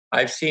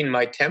 I've seen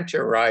my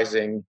temperature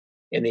rising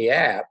in the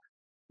app,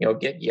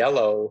 get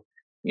yellow,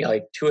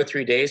 like 2 or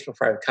 3 days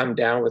before I've come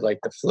down with like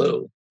the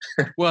flu.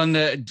 Well,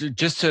 and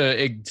just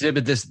to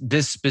exhibit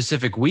this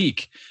specific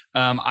week,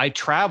 I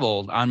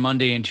traveled on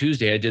Monday and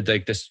Tuesday. I did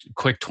like this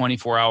quick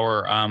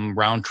 24-hour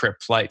round trip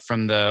flight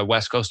from the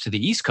West Coast to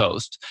the East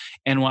Coast.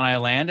 And when I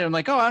landed, I'm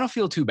like, oh, I don't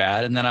feel too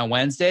bad. And then on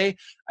Wednesday,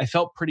 I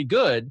felt pretty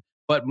good,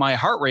 but my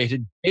heart rate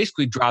had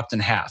basically dropped in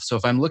half. So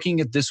if I'm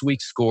looking at this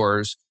week's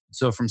scores,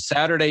 so from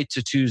Saturday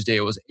to Tuesday,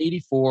 it was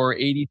 84,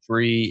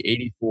 83,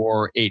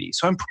 84, 80.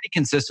 So I'm pretty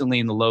consistently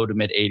in the low to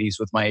mid 80s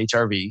with my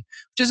HRV,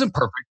 which isn't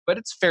perfect, but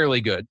it's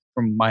fairly good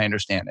from my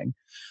understanding.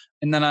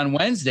 And then on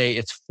Wednesday,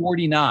 it's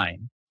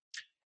 49.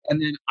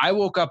 And then I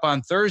woke up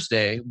on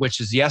Thursday, which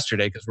is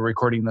yesterday because we're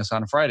recording this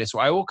on a Friday. So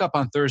I woke up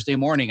on Thursday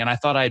morning and I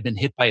thought I had been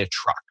hit by a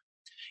truck.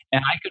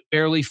 And I could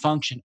barely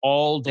function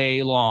all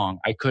day long.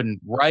 I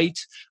couldn't write.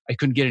 I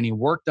couldn't get any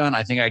work done.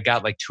 I think I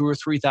got like 2,000 or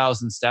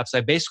 3,000 steps.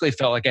 I basically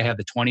felt like I had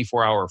the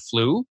 24-hour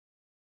flu.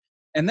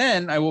 And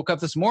then I woke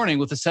up this morning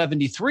with a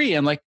 73.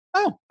 I'm like,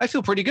 oh, I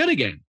feel pretty good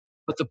again.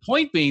 But the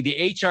point being,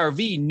 the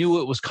HRV knew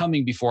it was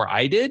coming before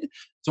I did.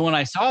 So when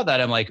I saw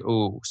that, I'm like,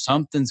 oh,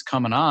 something's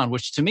coming on,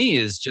 which to me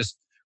is just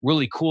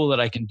really cool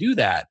that I can do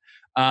that.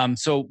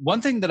 So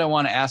one thing that I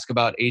want to ask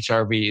about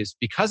HRV is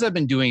because I've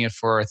been doing it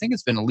for, I think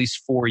it's been at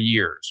least 4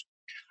 years.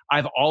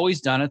 I've always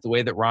done it the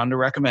way that Rhonda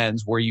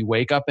recommends, where you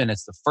wake up and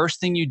it's the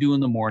first thing you do in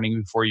the morning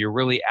before you're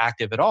really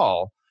active at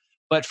all.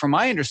 But from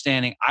my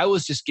understanding, I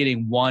was just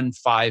getting 1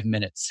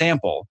 5-minute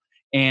sample.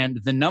 And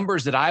the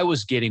numbers that I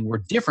was getting were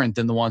different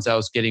than the ones I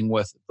was getting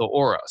with the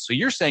Oura. So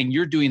you're saying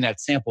you're doing that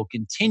sample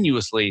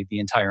continuously the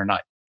entire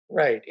night.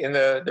 Right. And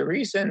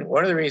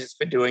one of the reasons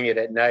for doing it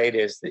at night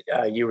is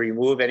that you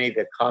remove any of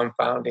the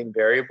confounding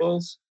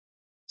variables.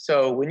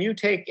 So when you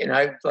take, and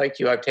I've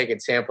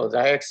taken samples.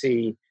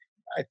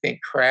 I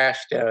think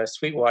crashed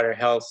Sweetwater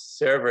Health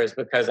servers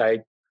because I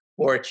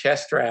wore a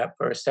chest strap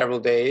for several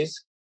days,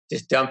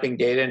 just dumping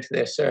data into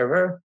their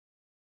server.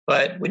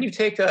 But when you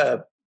take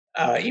even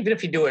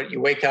if you do it, you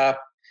wake up,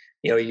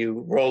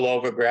 you roll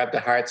over, grab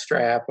the heart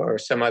strap or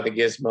some other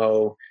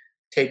gizmo,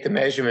 take the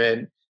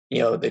measurement.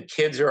 The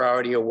kids are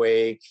already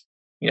awake,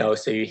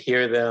 so you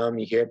hear them,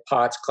 you hear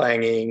pots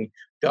clanging,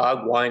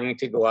 dog whining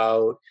to go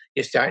out,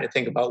 you're starting to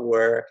think about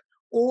work.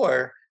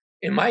 Or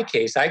in my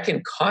case, I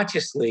can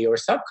consciously or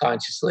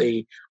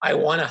subconsciously, I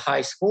want a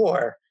high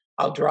score.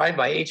 I'll drive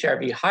my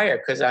HRV higher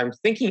because I'm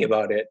thinking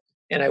about it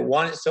and I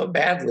want it so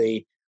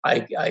badly,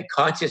 I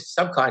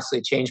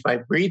subconsciously change my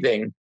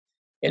breathing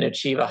and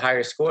achieve a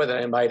higher score than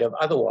I might have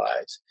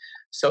otherwise.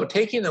 So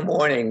taking the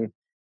morning,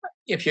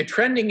 if you're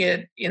trending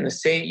it you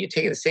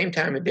take it the same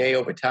time of day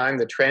over time,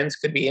 the trends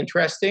could be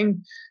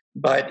interesting.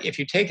 But if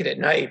you take it at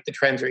night, the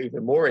trends are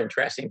even more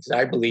interesting because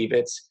I believe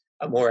it's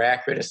a more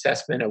accurate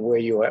assessment of where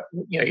you are,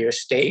 your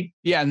state.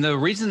 Yeah. And the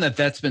reason that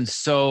that's been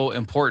so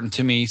important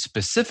to me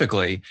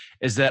specifically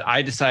is that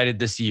I decided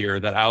this year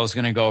that I was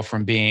going to go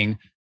from being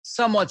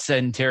somewhat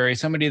sedentary,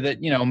 somebody that,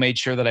 made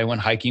sure that I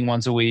went hiking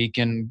once a week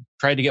and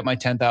tried to get my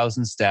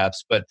 10,000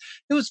 steps. But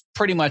it was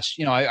pretty much,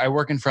 I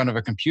work in front of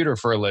a computer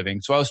for a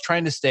living. So I was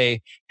trying to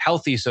stay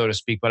healthy, so to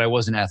speak, but I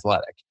wasn't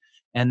athletic.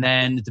 And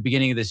then at the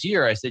beginning of this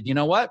year, I said, you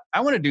know what?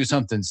 I want to do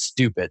something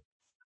stupid.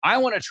 I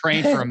want to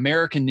train for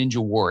American Ninja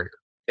Warrior.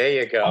 There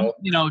you go.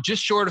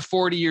 Just short of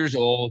 40 years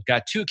old,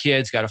 got 2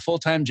 kids, got a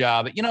full-time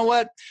job. You know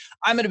what?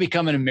 I'm going to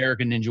become an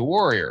American Ninja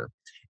Warrior.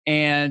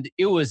 And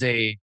it was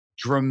a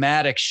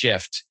dramatic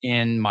shift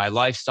in my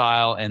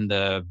lifestyle and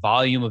the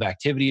volume of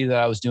activity that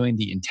I was doing,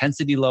 the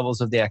intensity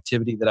levels of the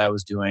activity that I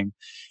was doing.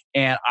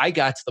 And I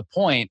got to the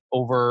point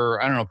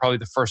over, I don't know, probably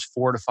the first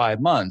 4 to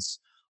 5 months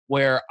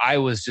where I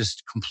was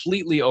just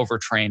completely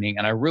overtraining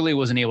and I really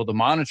wasn't able to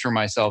monitor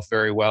myself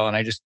very well. And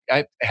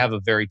I have a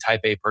very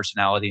type A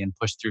personality and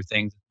push through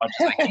things as much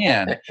as I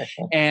can.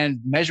 And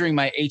measuring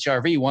my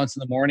HRV once in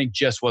the morning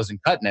just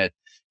wasn't cutting it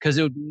because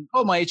it would be,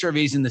 my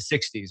HRV's in the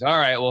 60s. All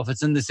right, well, if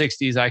it's in the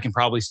 60s, I can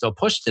probably still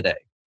push today.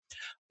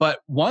 But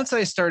once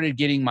I started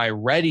getting my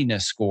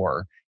readiness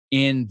score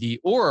in the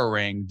Oura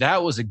Ring,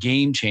 that was a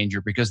game changer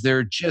because there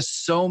are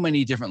just so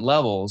many different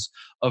levels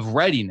of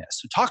readiness.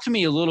 So talk to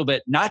me a little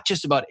bit, not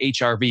just about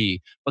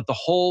HRV, but the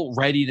whole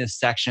readiness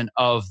section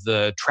of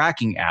the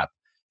tracking app,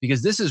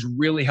 because this has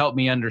really helped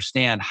me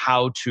understand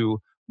how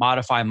to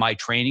modify my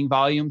training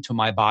volume to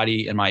my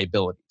body and my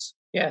abilities.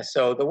 Yeah.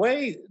 So the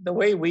way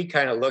we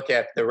kind of look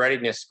at the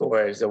readiness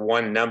score as the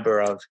one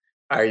number of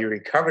are you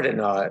recovered or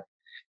not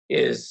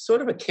is sort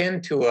of akin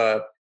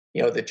to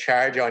the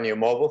charge on your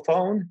mobile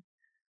phone.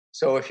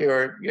 So if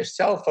your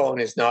cell phone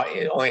it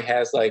only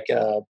has like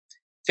a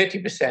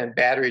 50%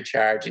 battery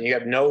charge and you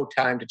have no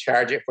time to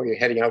charge it before you're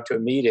heading out to a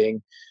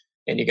meeting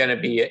and you're going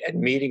to be at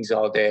meetings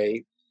all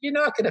day, you're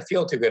not going to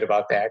feel too good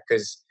about that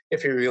because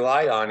if you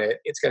rely on it,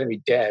 it's going to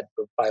be dead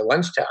by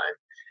lunchtime.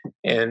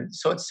 And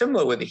so it's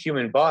similar with the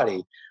human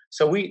body.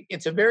 So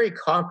it's a very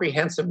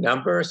comprehensive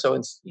number. So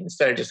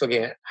instead of just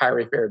looking at heart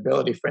rate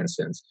variability, for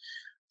instance,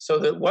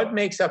 so what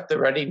makes up the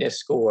readiness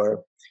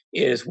score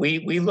is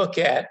we look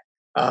at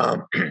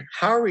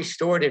how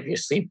restorative your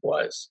sleep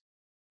was,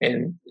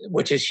 and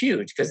which is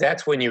huge because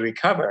that's when you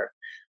recover.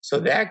 So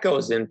that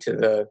goes into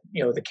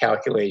the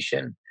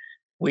calculation.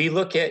 We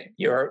look at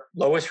your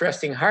lowest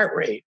resting heart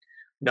rate,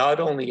 not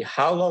only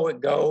how low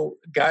it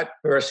got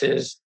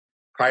versus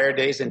prior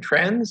days and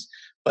trends,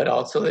 but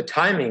also the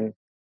timing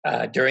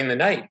during the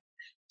night.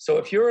 So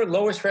if your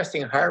lowest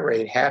resting heart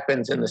rate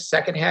happens in the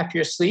second half of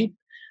your sleep,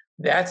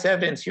 that's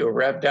evidence you're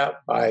revved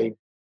up by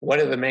one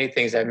of the many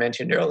things I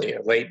mentioned earlier,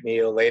 late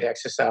meal, late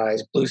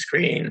exercise, blue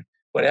screen,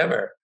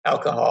 whatever,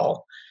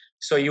 alcohol.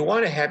 So you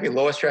want to have your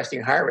lowest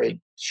resting heart rate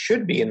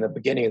should be in the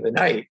beginning of the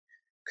night,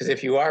 because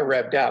if you are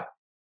revved up,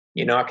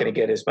 you're not going to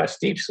get as much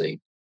deep sleep.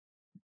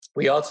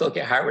 We also look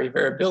at heart rate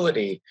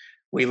variability.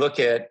 We look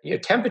at your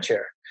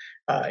temperature.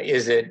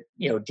 Is it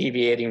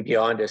deviating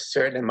beyond a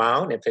certain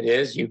amount? If it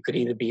is, you could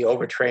either be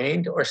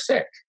overtrained or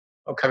sick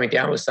or coming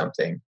down with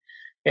something.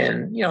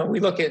 And, we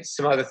look at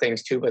some other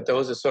things too, but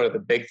those are sort of the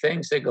big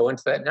things that go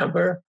into that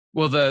number.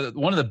 Well,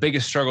 one of the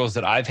biggest struggles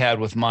that I've had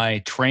with my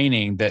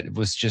training that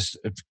was just,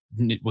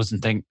 it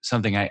wasn't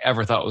something I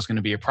ever thought was going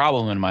to be a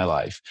problem in my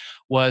life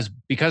was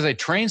because I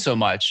train so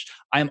much,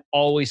 I'm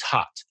always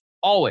hot,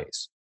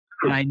 always.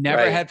 And I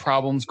never had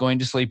problems going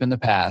to sleep in the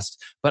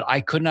past, but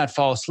I could not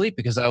fall asleep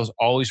because I was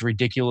always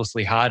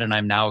ridiculously hot. And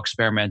I'm now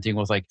experimenting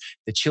with like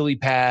the chili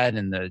pad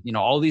and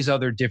all these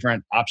other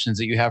different options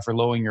that you have for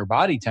lowering your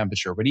body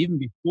temperature. But even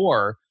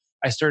before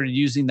I started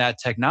using that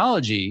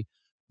technology,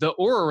 the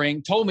Oura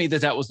Ring told me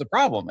that was the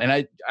problem.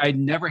 And I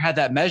never had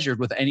that measured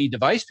with any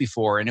device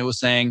before. And it was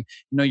saying,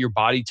 your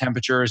body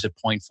temperature is at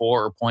 0.4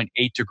 or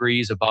 0.8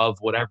 degrees above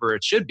whatever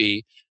it should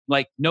be.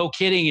 Like, no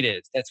kidding it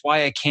is. That's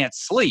why I can't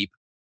sleep.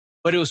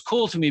 But it was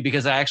cool to me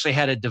because I actually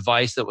had a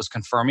device that was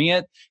confirming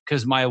it,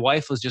 because my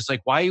wife was just like,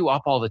 why are you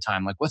up all the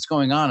time? Like, what's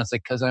going on? It's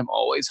like, because I'm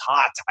always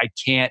hot. I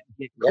can't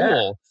get cool.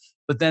 Yeah.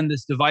 But then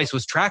this device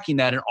was tracking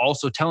that and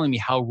also telling me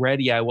how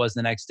ready I was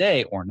the next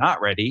day or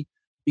not ready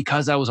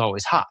because I was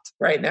always hot.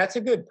 Right. And that's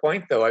a good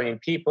point, though. I mean,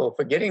 people,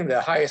 for getting the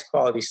highest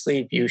quality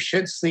sleep, you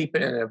should sleep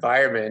in an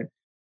environment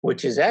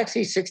which is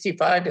actually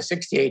 65 to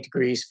 68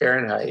 degrees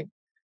Fahrenheit.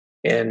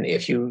 And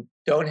if you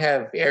don't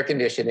have air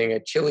conditioning, a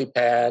chili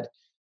pad,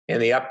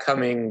 and the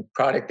upcoming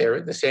product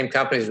the same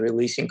company is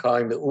releasing,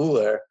 calling the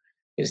Oura,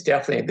 is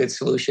definitely a good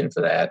solution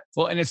for that.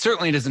 Well, and it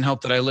certainly doesn't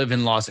help that I live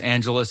in Los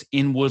Angeles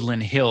in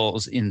Woodland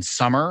Hills in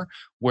summer,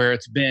 where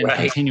it's been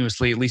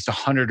continuously at least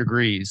 100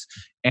 degrees.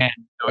 And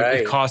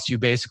it costs you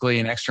basically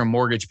an extra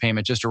mortgage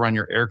payment just to run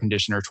your air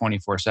conditioner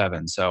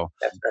 24/7. So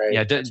that's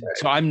right.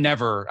 So I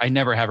never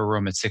have a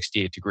room at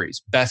 68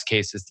 degrees. Best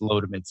case is low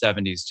to mid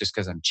 70s just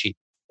because I'm cheap.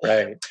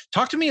 Right.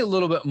 Talk to me a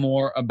little bit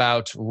more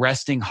about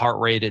resting heart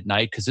rate at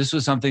night, because this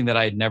was something that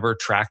I had never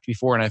tracked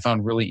before and I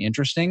found really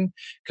interesting,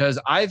 because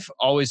I've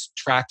always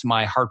tracked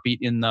my heartbeat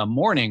in the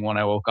morning when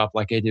I woke up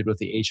like I did with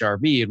the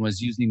HRV, and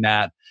was using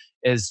that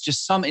as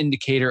just some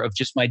indicator of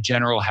just my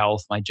general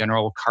health, my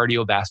general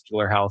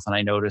cardiovascular health. And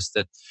I noticed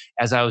that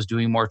as I was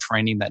doing more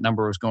training, that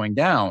number was going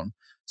down.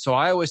 So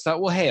I always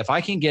thought, well, hey, if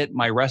I can get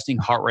my resting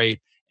heart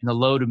rate in the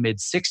low to mid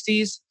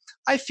 60s,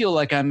 I feel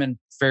like I'm in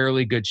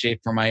fairly good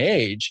shape for my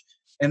age.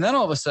 And then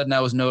all of a sudden I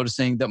was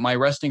noticing that my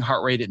resting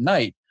heart rate at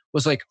night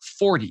was like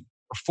 40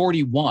 or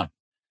 41.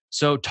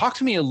 So talk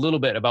to me a little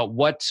bit about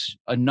what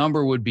a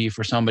number would be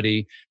for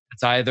somebody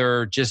that's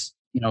either just,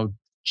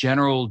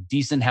 general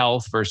decent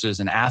health versus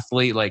an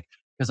athlete. Like,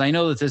 because I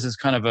know that this is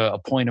kind of a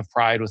point of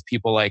pride with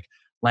people like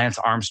Lance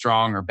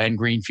Armstrong or Ben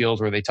Greenfield,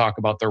 where they talk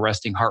about their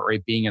resting heart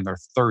rate being in their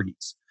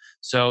 30s.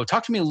 So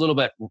talk to me a little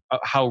bit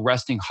how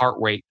resting heart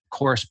rate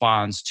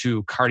corresponds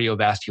to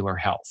cardiovascular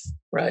health.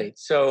 Right.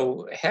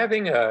 So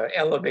having an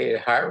elevated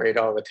heart rate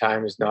all the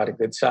time is not a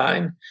good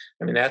sign.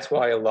 I mean, that's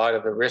why a lot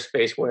of the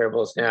wrist-based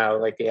wearables now,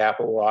 like the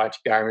Apple Watch,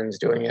 Garmin's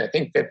doing it, I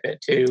think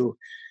Fitbit too,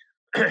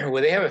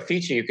 where they have a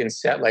feature you can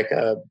set like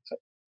a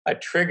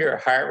trigger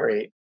heart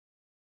rate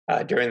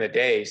during the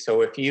day.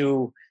 So if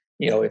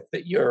if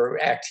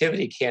your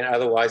activity can't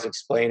otherwise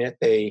explain it,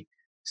 they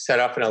set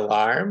up an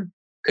alarm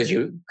because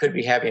you could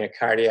be having a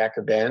cardiac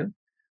event.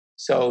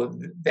 So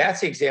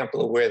that's the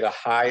example of where the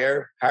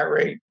higher heart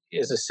rate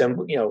is a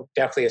symbol,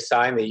 definitely a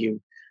sign that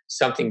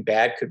something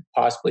bad could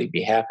possibly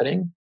be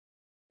happening,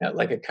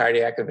 like a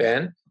cardiac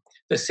event.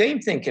 The same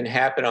thing can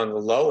happen on the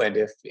low end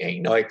if,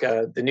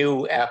 the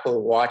new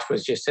Apple Watch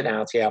was just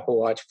announced, the Apple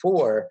Watch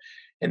 4,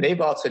 and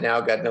they've also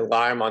now got an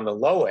alarm on the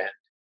low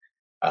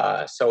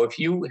end. So if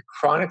you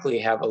chronically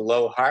have a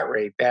low heart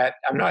rate, that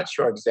I'm not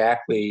sure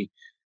exactly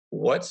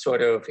what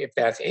sort of, if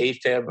that's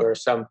AFib or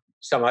some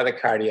other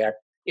cardiac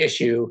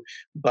issue,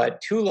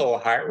 but too low a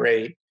heart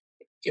rate,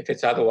 if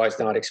it's otherwise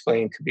not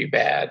explained, could be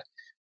bad.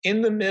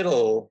 In the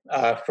middle,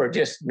 for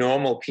just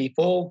normal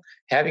people,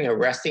 having a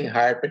resting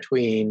heart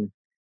between,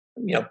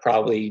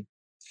 probably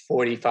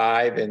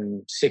 45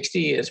 and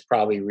 60 is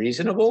probably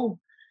reasonable.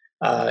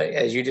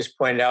 As you just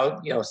pointed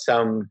out,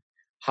 some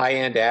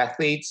high-end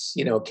athletes,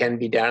 can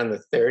be down in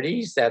the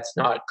 30s. That's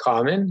not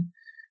common,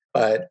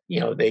 but,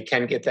 they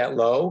can get that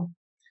low.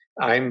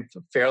 I'm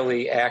a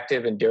fairly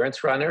active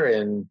endurance runner,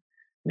 and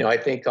I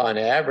think on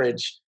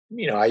average,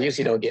 I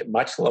usually don't get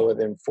much lower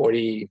than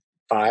 45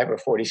 or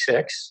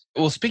 46.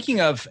 Well,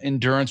 speaking of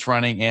endurance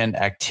running and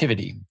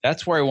activity,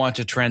 that's where I want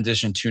to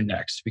transition to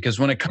next. Because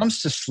when it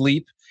comes to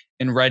sleep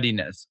and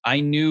readiness, I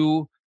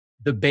knew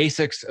the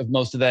basics of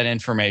most of that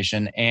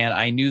information. And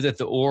I knew that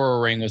the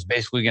Oura Ring was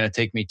basically going to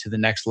take me to the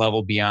next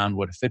level beyond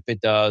what a Fitbit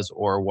does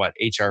or what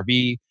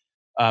HRV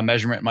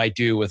measurement might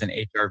do with an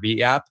HRV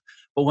app.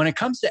 But when it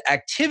comes to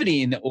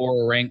activity in the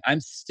Oura Ring,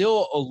 I'm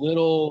still a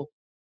little,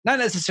 not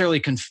necessarily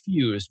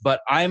confused,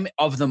 but I'm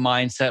of the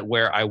mindset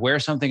where I wear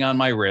something on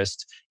my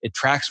wrist, it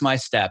tracks my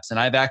steps. And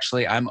I'm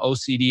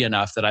OCD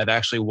enough that I've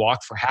actually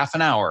walked for half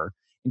an hour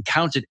and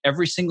counted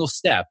every single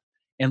step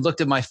and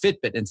looked at my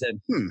Fitbit and said,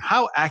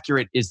 how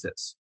accurate is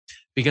this?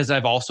 Because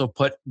I've also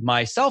put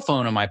my cell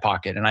phone in my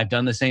pocket, and I've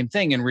done the same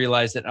thing and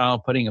realized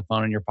that, putting a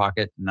phone in your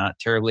pocket, not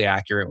terribly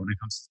accurate when it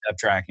comes to step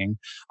tracking.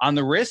 On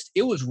the wrist,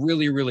 it was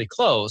really, really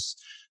close.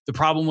 The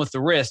problem with the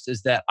wrist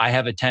is that I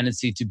have a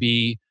tendency to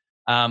be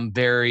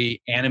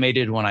very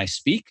animated when I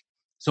speak.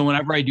 So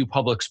whenever I do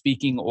public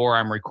speaking or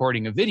I'm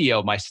recording a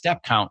video, my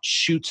step count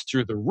shoots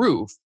through the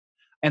roof.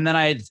 And then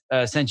I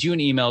sent you an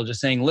email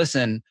just saying,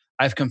 listen,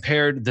 I've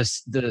compared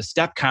the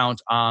step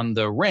count on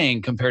the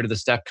Ring compared to the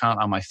step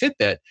count on my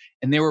Fitbit,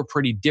 and they were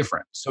pretty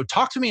different. So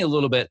talk to me a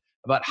little bit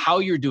about how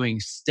you're doing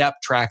step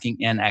tracking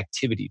and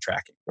activity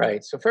tracking.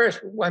 Right. So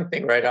first, one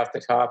thing right off the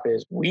top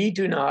is we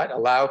do not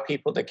allow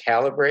people to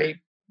calibrate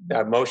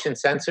motion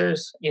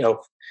sensors.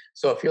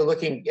 So if you're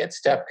looking at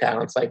step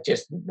counts, like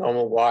just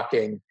normal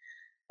walking,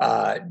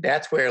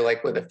 that's where,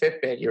 like with a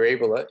Fitbit, you're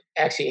able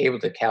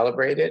to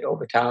calibrate it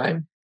over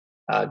time.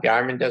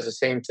 Garmin does the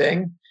same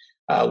thing.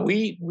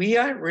 We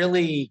aren't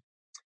really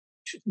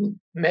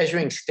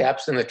measuring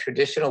steps in the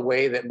traditional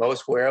way that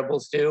most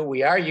wearables do.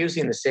 We are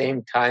using the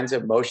same kinds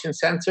of motion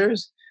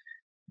sensors,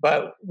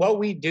 but what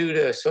we do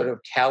to sort of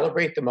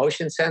calibrate the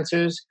motion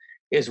sensors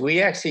is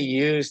we actually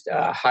used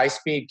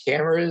high-speed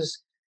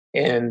cameras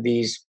and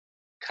these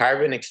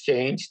carbon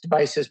exchange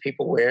devices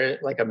people wear,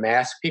 like a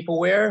mask people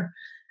wear,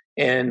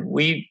 and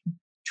we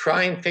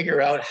try and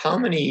figure out how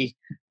many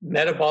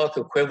metabolic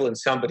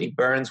equivalents somebody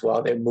burns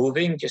while they're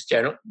moving, just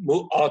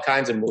all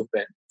kinds of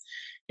movement.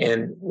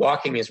 And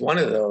walking is one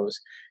of those.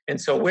 And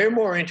so we're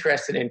more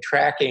interested in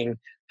tracking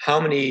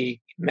how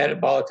many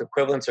metabolic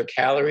equivalents or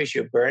calories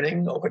you're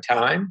burning over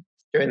time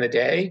during the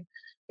day.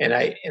 And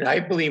I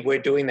believe we're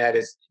doing that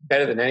is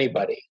better than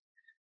anybody.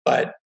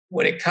 But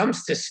when it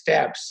comes to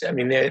steps, I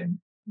mean,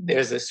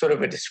 there's a sort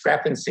of a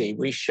discrepancy.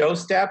 We show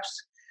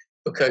steps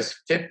because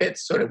Fitbit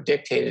sort of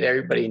dictated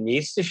everybody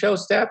needs to show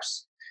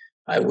steps.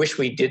 I wish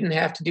we didn't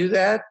have to do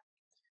that.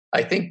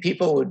 I think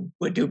people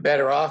would do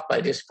better off by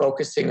just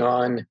focusing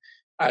on,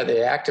 are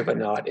they active or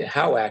not, and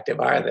how active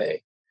are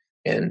they?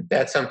 And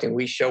that's something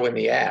we show in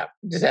the app.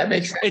 Does that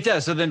make sense? It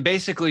does. So then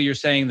basically you're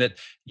saying that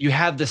you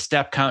have the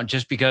step count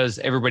just because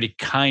everybody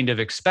kind of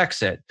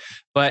expects it.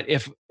 But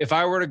if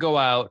I were to go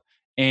out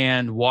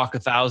and walk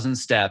 1,000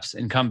 steps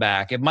and come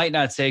back, it might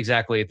not say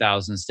exactly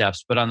 1,000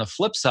 steps. But on the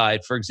flip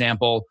side, for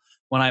example,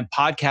 when I'm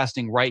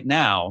podcasting right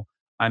now,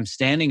 I'm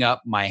standing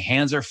up, my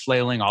hands are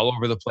flailing all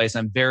over the place.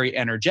 I'm very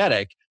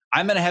energetic.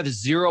 I'm going to have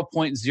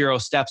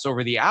 0.0 steps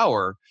over the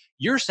hour.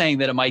 You're saying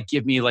that it might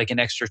give me like an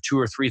extra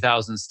 2,000 or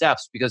 3,000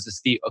 steps because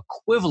it's the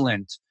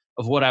equivalent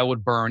of what I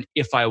would burn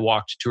if I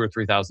walked 2,000 or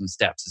 3,000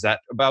 steps. Is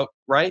that about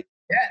right?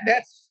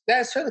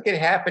 That certainly could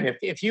happen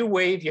if you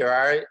wave your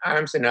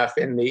arms enough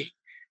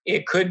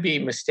it could be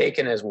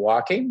mistaken as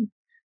walking.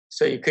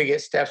 So you could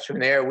get steps from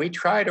there. We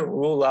try to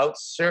rule out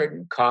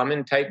certain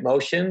common type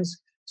motions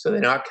so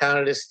they're not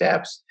counted as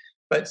steps.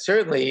 But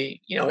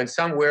certainly, in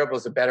some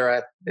wearables are better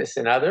at this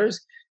than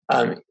others.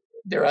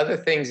 There are other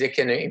things that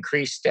can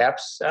increase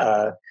steps.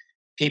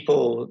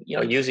 People,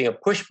 using a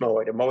push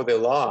mower to mow their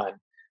lawn.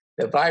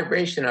 The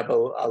vibration of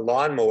a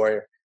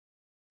lawnmower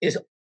is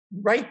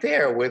right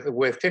there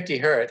with 50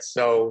 hertz.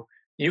 So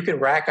you can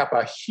rack up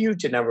a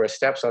huge number of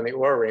steps on the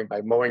Oura Ring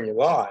by mowing your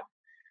lawn.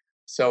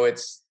 So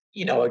it's,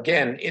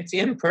 again, it's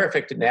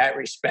imperfect in that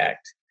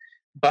respect.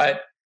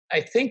 But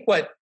I think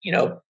what,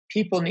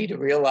 people need to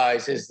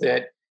realize is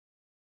that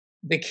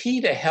the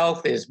key to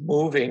health is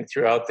moving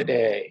throughout the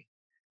day.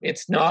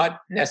 It's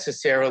not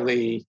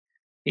necessarily,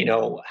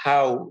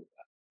 how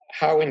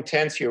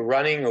intense your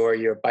running or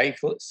your bike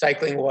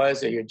cycling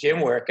was or your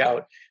gym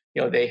workout.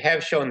 They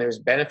have shown there's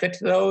benefit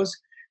to those,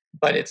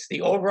 but it's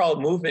the overall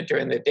movement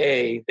during the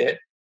day that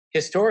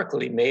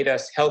historically made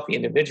us healthy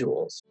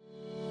individuals.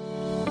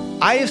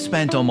 I have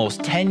spent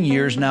almost 10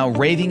 years now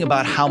raving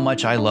about how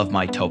much I love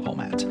my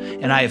TopoMat,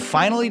 and I have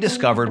finally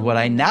discovered what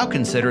I now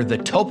consider the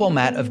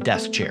TopoMat of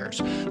desk chairs,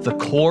 the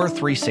Core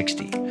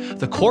 360.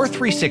 The Core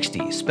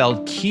 360,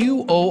 spelled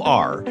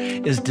QOR,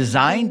 is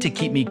designed to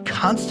keep me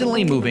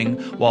constantly moving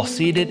while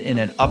seated in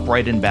an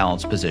upright and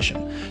balanced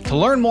position. To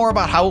learn more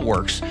about how it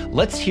works,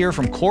 let's hear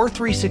from Core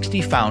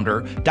 360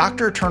 founder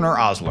Dr. Turner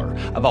Osler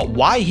about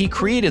why he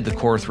created the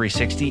Core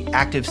 360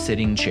 active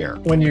sitting chair.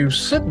 When you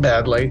sit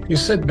badly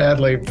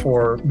for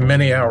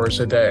many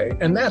hours a day,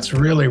 and that's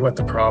really what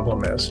the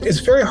problem is. It's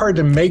very hard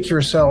to make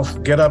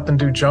yourself get up and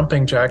do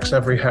jumping jacks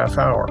every half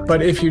hour.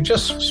 But if you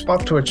just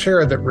swap to a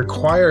chair that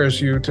requires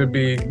you to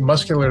be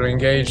muscularly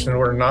engaged in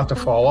order not to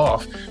fall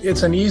off,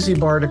 it's an easy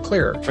bar to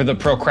clear. For the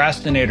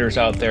procrastinators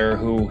out there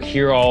who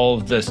hear all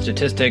of the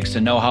statistics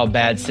and know how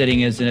bad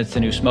sitting is and it's the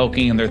new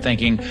smoking, and they're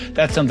thinking,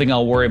 that's something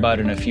I'll worry about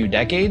in a few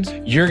decades,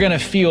 you're going to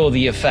feel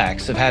the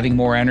effects of having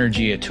more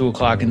energy at 2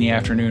 o'clock in the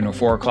afternoon or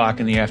 4 o'clock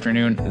in the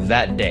afternoon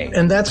that day.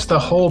 And that's the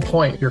whole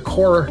point. Your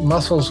core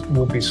muscles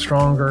will be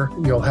stronger.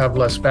 You'll have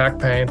less back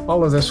pain.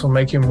 All of this will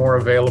make you more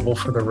available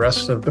for the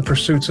rest of the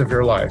pursuits of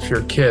your life,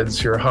 your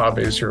kids, your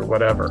hobbies, your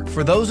whatever.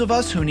 For those of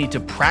us who need to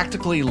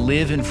practically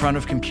live in front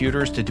of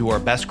computers to do our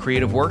best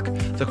creative work,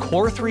 the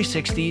Core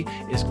 360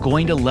 is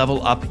going to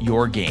level up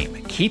your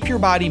game. Keep your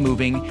body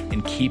moving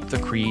and keep the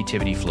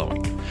creativity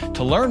flowing.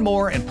 To learn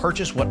more and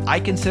purchase what I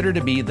consider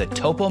to be the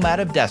TopoMat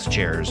of desk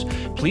chairs,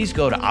 please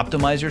go to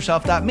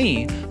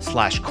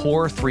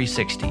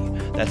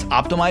optimizeyourself.me/core360. That's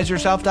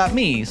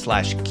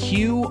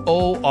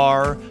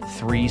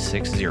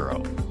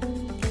optimizeyourself.me/QOR360.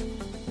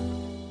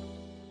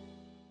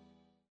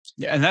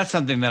 Yeah, and that's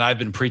something that I've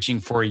been preaching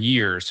for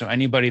years. So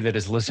anybody that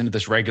has listened to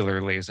this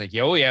regularly is like,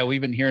 oh yeah,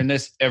 we've been hearing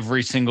this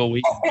every single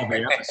week,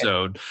 every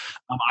episode.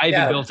 I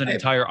even built an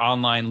entire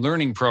online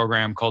learning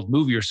program called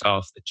Move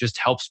Yourself that just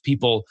helps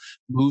people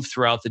move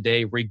throughout the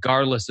day,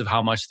 regardless of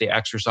how much they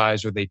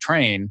exercise or they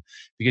train,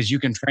 because you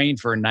can train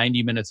for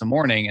 90 minutes a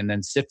morning and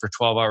then sit for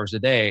 12 hours a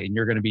day, and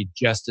you're going to be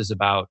just as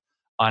about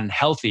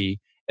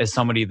unhealthy as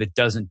somebody that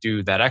doesn't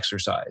do that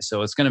exercise.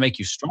 So it's going to make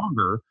you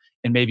stronger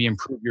and maybe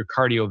improve your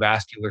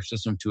cardiovascular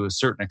system to a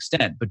certain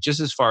extent. But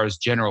just as far as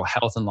general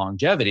health and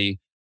longevity,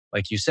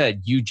 like you said,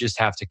 you just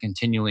have to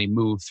continually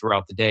move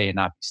throughout the day and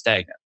not be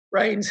stagnant.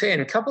 Right.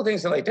 And a couple of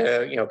things I'd like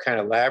to, kind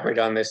of elaborate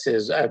on this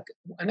is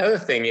another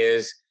thing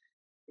is,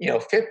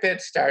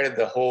 Fitbit started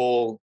the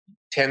whole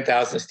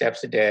 10,000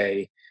 steps a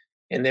day,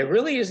 and there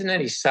really isn't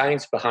any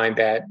science behind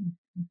that,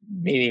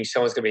 meaning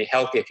someone's going to be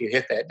healthy if you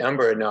hit that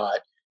number or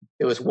not.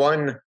 There was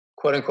one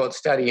quote unquote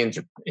study in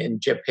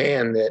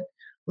Japan that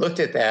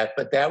looked at that,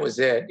 but that was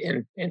it.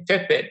 And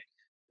Fitbit,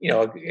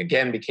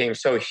 again, became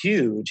so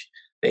huge,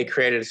 they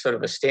created sort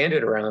of a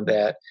standard around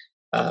that.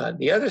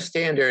 The other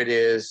standard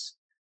is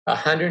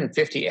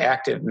 150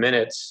 active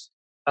minutes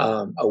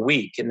a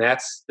week, and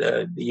that's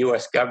the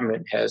U.S.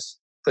 government has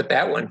put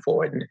that one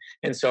forward.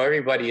 And so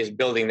everybody is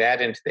building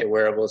that into their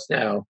wearables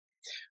now.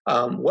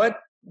 What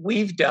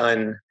we've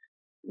done,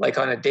 like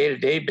on a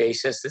day-to-day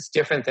basis, that's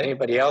different than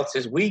anybody else,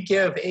 is we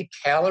give a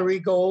calorie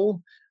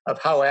goal of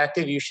how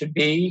active you should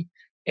be.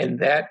 And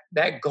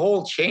that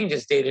goal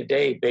changes day to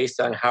day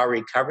based on how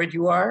recovered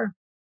you are,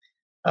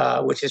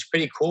 which is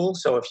pretty cool.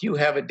 So if you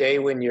have a day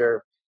when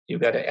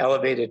you've got an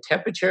elevated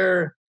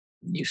temperature,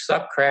 you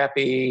slept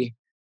crappy,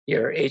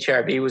 your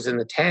HRV was in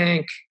the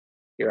tank,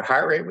 your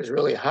heart rate was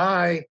really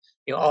high,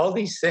 all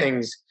these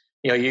things,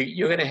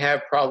 you're going to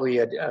have probably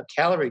a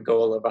calorie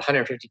goal of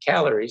 150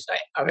 calories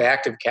of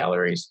active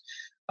calories,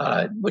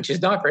 which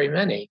is not very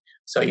many.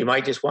 So you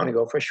might just want to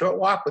go for a short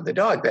walk with the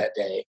dog that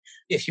day.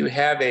 If you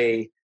have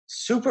a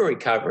super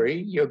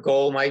recovery, your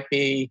goal might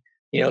be,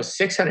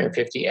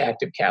 650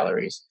 active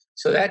calories.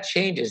 So that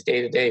changes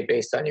day to day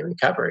based on your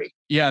recovery.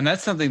 Yeah, and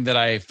that's something that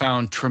I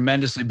found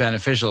tremendously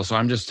beneficial. So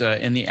I'm just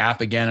in the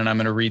app again, and I'm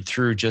going to read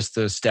through just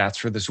the stats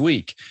for this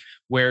week,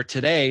 where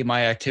today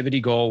my activity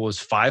goal was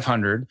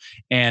 500,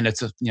 and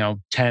it's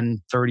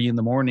 10:30 in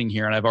the morning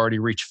here, and I've already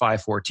reached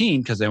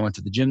 514 because I went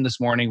to the gym this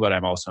morning, but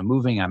I'm also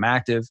moving, I'm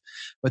active.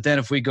 But then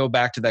if we go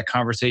back to that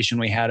conversation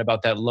we had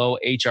about that low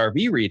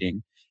HRV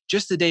reading,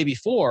 just the day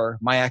before,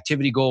 my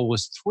activity goal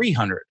was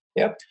 300.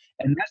 Yep.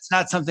 And that's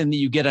not something that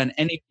you get on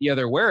any of the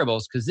other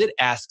wearables, because it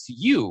asks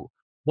you,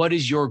 what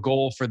is your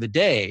goal for the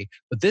day?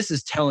 But this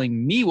is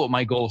telling me what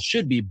my goal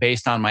should be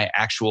based on my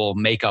actual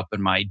makeup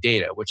and my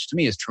data, which to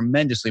me is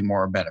tremendously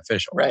more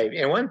beneficial. Right.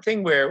 And one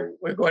thing we're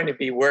going to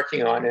be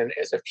working on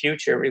as a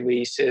future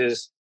release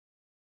is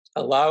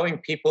allowing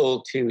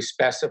people to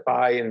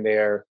specify in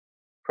their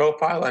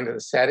profile under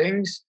the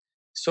settings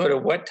sort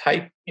of what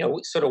type,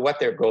 sort of what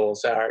their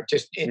goals are,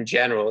 just in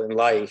general in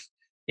life.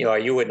 Are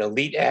you an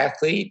elite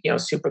athlete,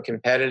 super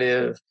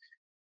competitive,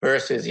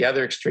 versus the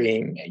other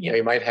extreme?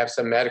 You might have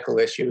some medical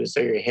issues,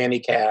 or you're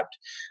handicapped,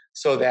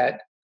 so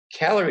that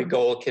calorie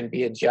goal can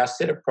be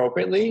adjusted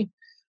appropriately.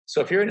 So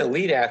if you're an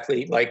elite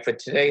athlete, like for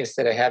today,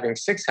 instead of having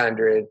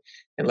 600,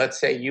 and let's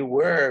say you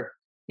were,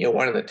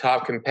 one of the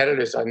top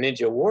competitors on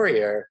Ninja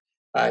Warrior,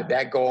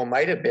 that goal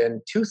might have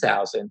been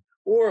 2,000.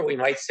 Or we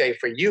might say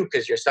for you,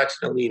 because you're such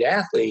an elite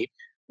athlete,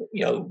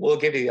 we'll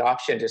give you the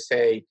option to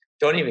say,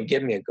 don't even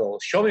give me a goal.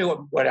 Show me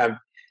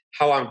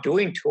how I'm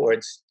doing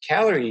towards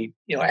calorie,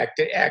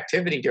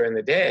 activity during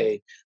the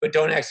day, but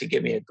don't actually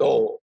give me a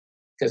goal,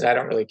 because I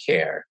don't really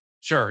care.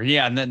 Sure.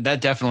 Yeah. And that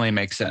definitely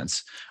makes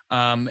sense.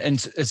 And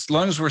as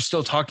long as we're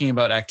still talking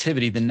about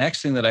activity, the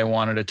next thing that I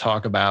wanted to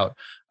talk about,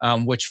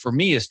 which for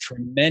me is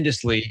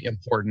tremendously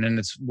important, and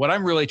it's what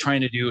I'm really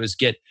trying to do, is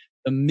get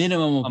the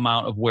minimum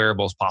amount of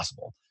wearables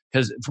possible.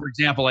 Because, for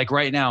example, like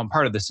right now, and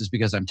part of this is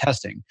because I'm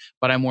testing,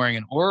 but I'm wearing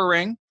an Oura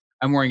Ring,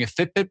 I'm wearing a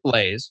Fitbit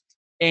Blaze,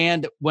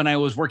 and when I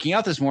was working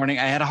out this morning,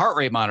 I had a heart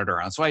rate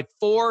monitor on. So I had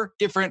 4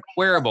 different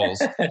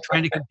wearables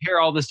trying to compare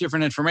all this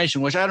different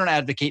information, which I don't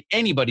advocate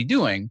anybody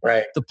doing.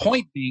 Right. The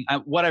point being,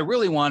 what I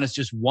really want is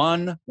just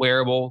one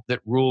wearable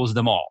that rules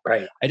them all.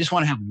 Right. I just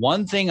want to have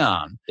one thing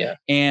on. Yeah.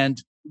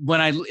 And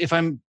if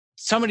I'm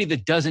somebody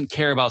that doesn't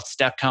care about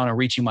step count or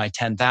reaching my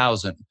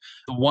 10,000,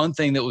 the one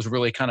thing that was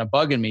really kind of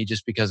bugging me,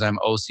 just because I'm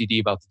OCD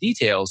about the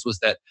details, was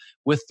that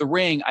with the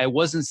Ring, I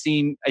didn't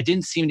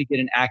seem to get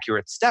an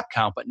accurate step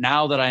count. But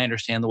now that I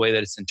understand the way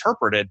that it's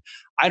interpreted,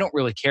 I don't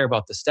really care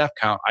about the step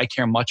count. I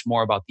care much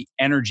more about the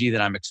energy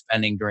that I'm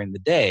expending during the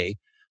day.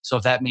 So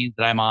if that means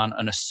that I'm on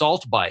an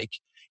assault bike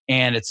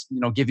and it's,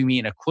 giving me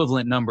an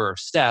equivalent number of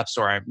steps,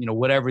 or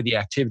whatever the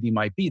activity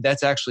might be,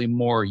 that's actually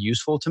more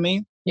useful to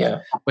me.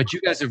 Yeah. But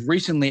you guys have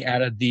recently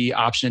added the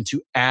option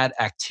to add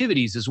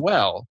activities as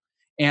well.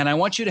 And I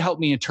want you to help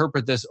me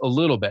interpret this a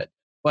little bit.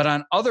 But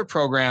on other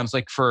programs,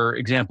 like for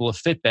example, a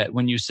Fitbit,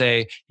 when you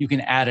say you can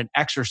add an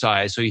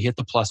exercise, so you hit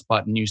the plus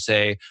button, you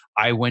say,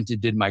 I went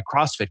and did my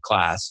CrossFit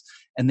class,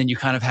 and then you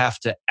kind of have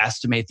to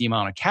estimate the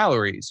amount of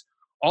calories.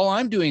 All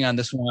I'm doing on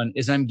this one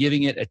is I'm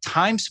giving it a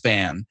time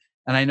span.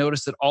 And I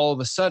noticed that all of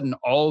a sudden,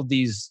 all of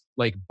these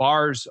like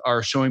bars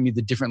are showing me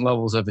the different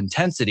levels of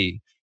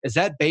intensity. Is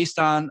that based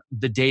on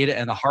the data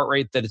and the heart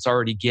rate that it's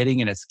already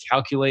getting, and it's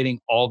calculating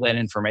all that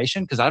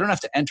information? Because I don't have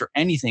to enter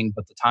anything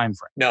but the time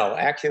frame. No,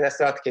 actually, that's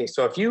not the case.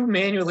 So if you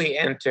manually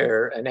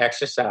enter an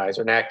exercise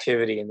or an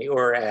activity in the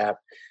Oura app,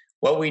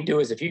 what we do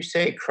is if you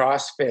say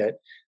CrossFit,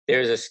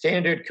 there's a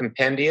standard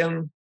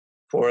compendium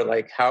for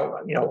like how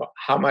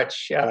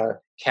much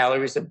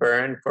calories are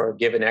burned for a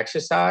given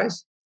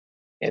exercise.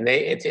 And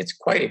it's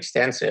quite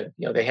extensive.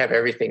 They have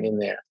everything in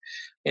there.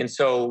 And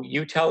so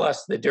you tell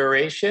us the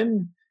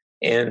duration,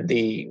 and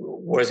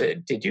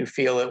did you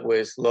feel it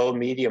was low,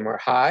 medium, or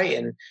high?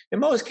 And in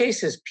most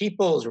cases,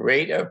 people's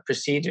rate of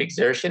perceived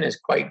exertion is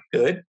quite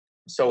good.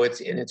 So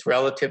it's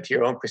relative to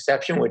your own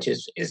perception, which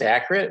is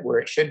accurate where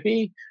it should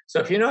be. So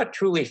if you're not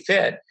truly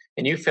fit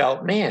and you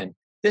felt, man,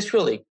 this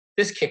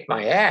kicked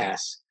my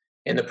ass,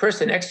 and the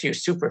person next to you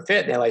is super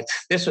fit, and they're like,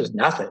 this was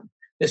nothing.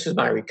 This was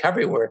my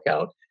recovery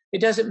workout. It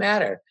doesn't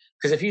matter,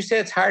 because if you say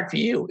it's hard for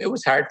you, it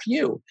was hard for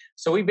you.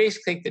 So we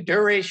basically take the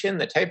duration,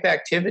 the type of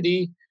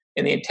activity,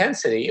 and the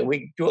intensity, and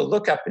we do a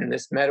lookup in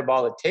this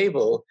metabolic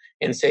table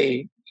and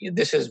say,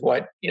 this is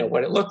what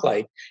what it looked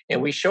like,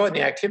 and we show it in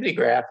the activity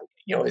graph,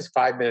 as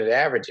 5-minute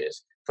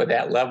averages for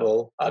that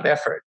level of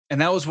effort. And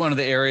that was one of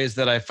the areas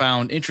that I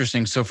found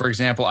interesting. So, for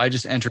example, I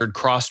just entered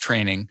cross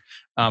training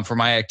for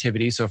my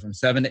activity. So from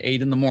 7 to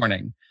 8 in the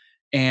morning.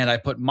 And I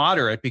put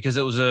moderate because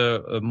it was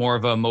a more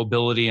of a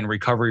mobility and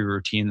recovery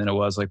routine than it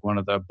was like one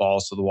of the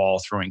balls to the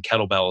wall throwing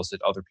kettlebells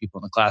at other people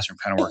in the classroom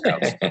kind of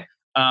workouts.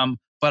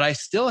 But I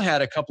still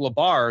had a couple of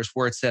bars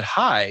where it said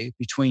high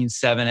between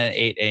 7 and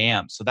 8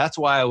 a.m. So that's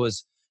why I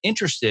was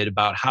interested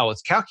about how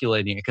it's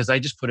calculating it, because I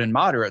just put in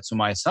moderate. So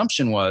my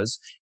assumption was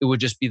it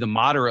would just be the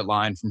moderate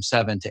line from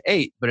 7 to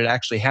 8, but it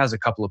actually has a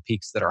couple of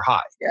peaks that are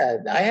high. Yeah,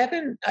 I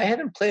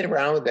haven't played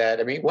around with that.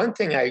 I mean, one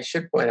thing I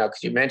should point out,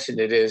 because you mentioned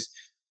it, is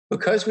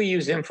because we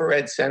use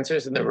infrared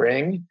sensors in the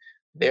ring,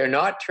 they're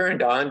not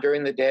turned on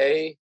during the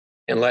day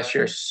unless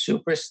you're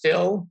super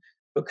still,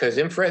 because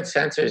infrared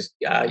sensors,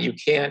 you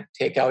can't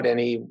take out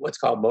any what's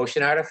called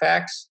motion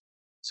artifacts.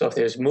 So if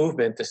there's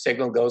movement, the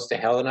signal goes to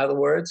hell, in other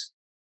words.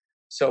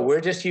 So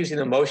we're just using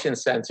the motion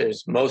sensors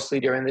mostly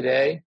during the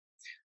day.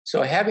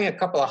 So having a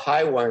couple of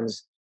high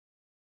ones,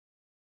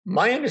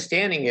 my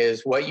understanding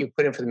is what you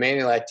put in for the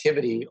manual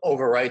activity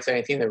overwrites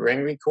anything the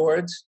ring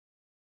records.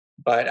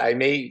 But I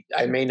may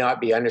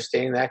not be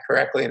understanding that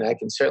correctly, and I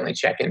can certainly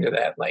check into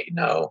that and let you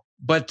know.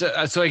 But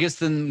so I guess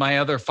then my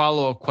other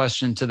follow-up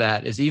question to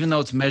that is, even though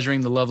it's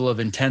measuring the level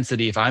of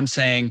intensity, if I'm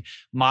saying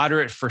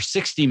moderate for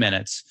 60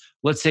 minutes,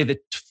 let's say that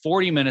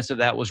 40 minutes of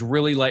that was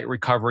really light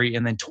recovery,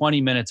 and then 20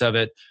 minutes of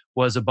it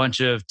was a bunch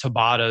of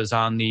Tabatas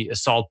on the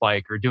assault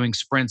bike or doing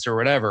sprints or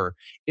whatever,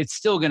 it's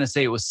still going to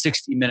say it was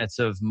 60 minutes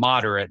of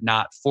moderate,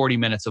 not 40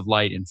 minutes of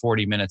light and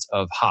 40 minutes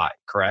of high,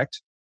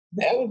 correct?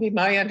 That would be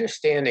my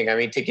understanding. I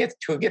mean, to get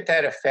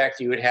that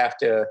effect, you would have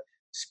to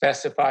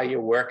specify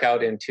your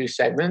workout in 2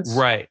 segments,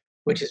 right?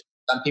 Which is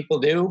what some people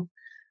do.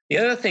 The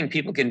other thing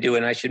people can do,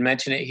 and I should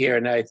mention it here,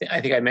 and I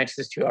think I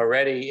mentioned this to you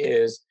already,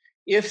 is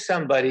if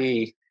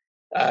somebody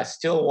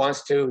still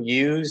wants to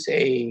use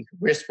a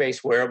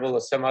wrist-based wearable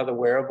or some other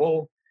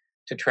wearable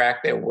to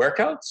track their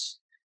workouts,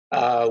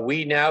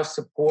 we now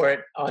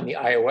support on the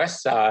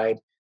iOS side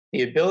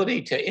the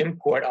ability to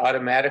import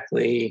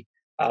automatically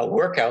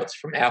workouts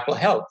from Apple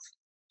Health.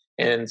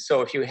 And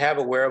so if you have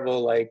a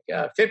wearable like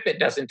Fitbit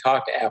doesn't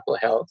talk to Apple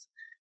Health,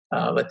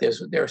 but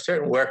there are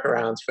certain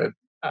workarounds for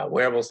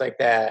wearables like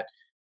that.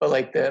 But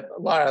like a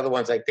lot of other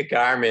ones like the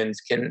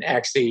Garmin's can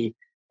actually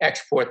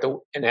export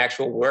an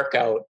actual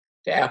workout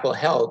to Apple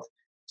Health.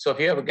 So if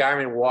you have a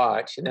Garmin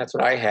watch, and that's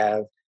what I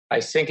have, I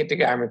sync it to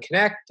Garmin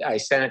Connect. I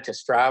send it to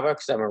Strava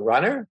because I'm a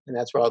runner, and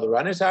that's where all the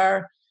runners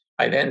are.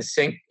 I then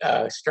sync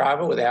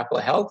Strava with Apple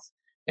Health,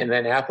 and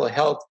then Apple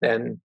Health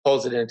then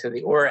pulls it into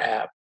the Oura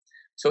app.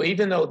 So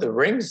even though the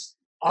ring's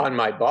on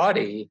my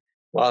body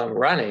while I'm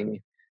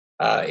running,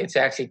 it's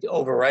actually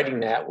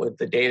overwriting that with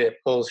the data it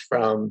pulls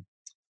from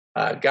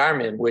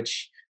Garmin,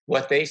 which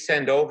what they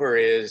send over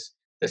is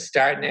the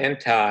start and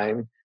end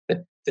time,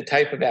 the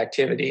type of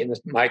activity, in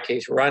my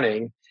case,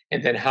 running,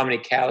 and then how many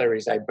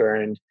calories I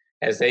burned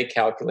as they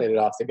calculated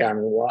off the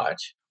Garmin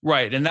watch.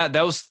 Right. And that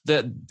was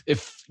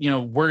if,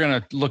 we're going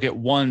to look at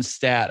one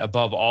stat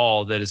above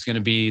all that is going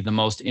to be the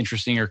most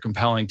interesting or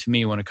compelling to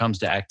me when it comes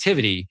to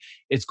activity,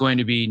 it's going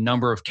to be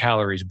number of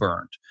calories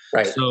burned.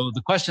 Right. So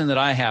the question that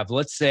I have,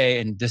 let's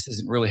say, and this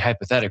isn't really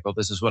hypothetical,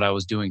 this is what I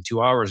was doing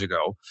 2 hours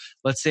ago.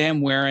 Let's say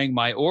I'm wearing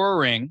my Oura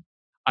Ring,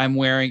 I'm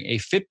wearing a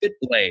Fitbit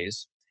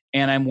Blaze,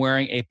 and I'm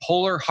wearing a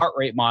polar heart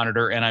rate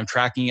monitor, and I'm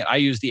tracking it. I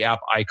use the app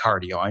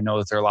iCardio. I know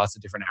that there are lots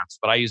of different apps,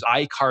 but I use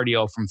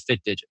iCardio from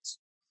FitDigits.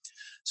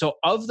 So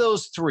of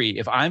those 3,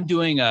 if I'm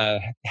doing a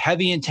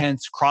heavy,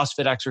 intense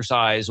CrossFit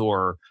exercise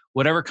or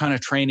whatever kind of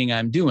training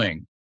I'm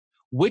doing,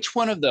 which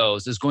one of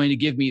those is going to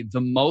give me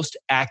the most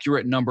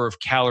accurate number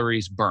of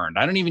calories burned?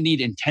 I don't even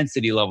need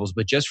intensity levels,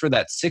 but just for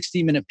that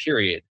 60-minute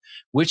period,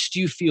 which do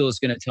you feel is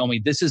going to tell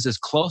me this is as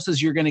close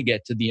as you're going to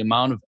get to the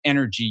amount of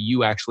energy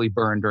you actually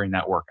burn during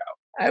that workout?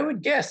 I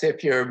would guess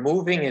if you're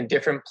moving in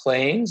different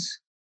planes,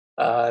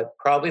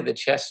 probably the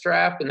chest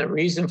strap. And the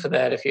reason for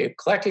that, if you're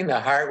collecting the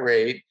heart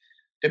rate,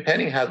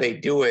 depending how they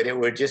do it, it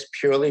would just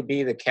purely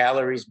be the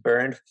calories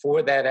burned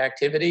for that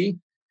activity.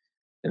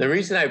 And the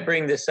reason I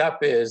bring this up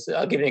is,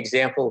 I'll give you an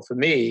example for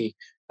me.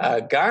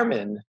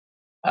 Garmin,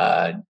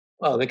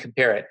 let me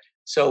compare it.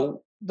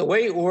 So the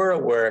way Oura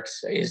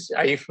works is,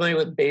 are you familiar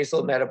with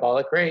basal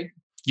metabolic rate?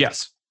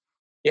 Yes.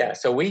 Yeah,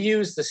 so we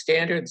use the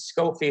standard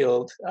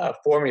Schofield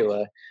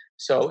formula.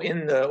 So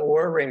in the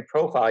Oura Ring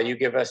profile, you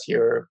give us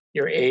your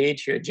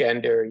age, your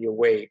gender, your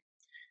weight.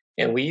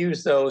 And we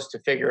use those to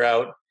figure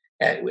out,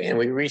 and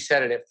we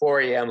reset it at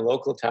 4 a.m.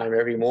 local time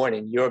every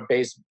morning.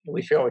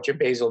 We figure out what your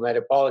basal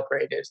metabolic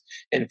rate is.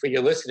 And for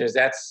your listeners,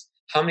 that's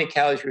how many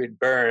calories you would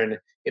burn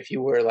if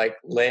you were like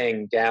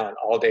laying down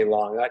all day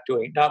long,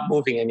 not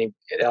moving any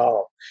at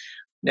all.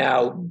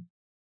 Now,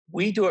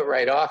 we do it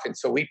right off. And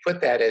so we put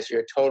that as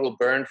your total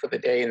burn for the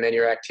day, and then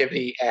your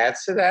activity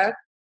adds to that.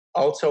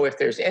 Also, if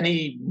there's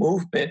any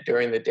movement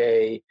during the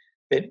day,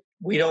 that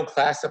we don't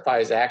classify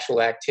as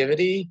actual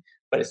activity,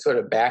 but it's sort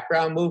of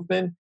background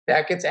movement,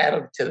 that gets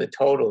added to the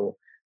total.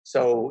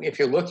 So if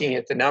you're looking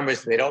at the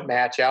numbers and they don't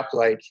match up,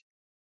 like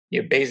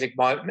your basic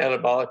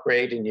metabolic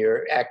rate and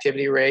your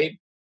activity rate,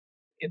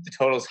 if the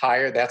total is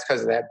higher, that's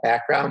because of that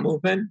background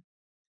movement.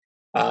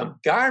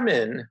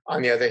 Garmin,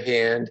 on the other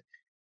hand,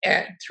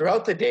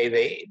 throughout the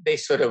day, they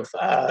sort of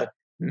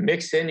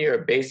mix in your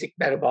basic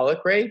metabolic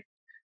rate.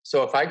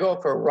 So if I go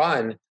for a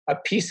run, a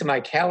piece of my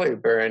calorie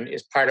burn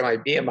is part of my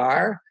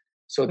BMR.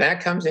 So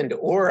that comes into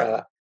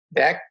Oura.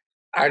 That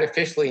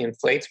artificially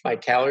inflates my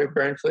calorie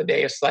burn for the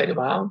day a slight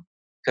amount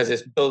because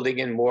it's building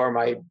in more of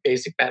my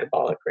basic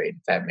metabolic rate,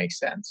 if that makes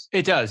sense.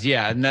 It does,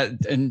 yeah.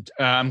 And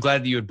I'm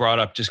glad that you had brought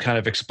up just kind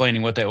of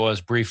explaining what that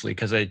was briefly,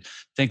 because I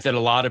think that a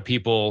lot of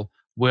people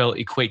will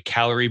equate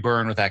calorie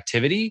burn with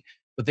activity,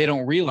 but they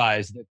don't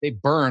realize that they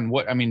burn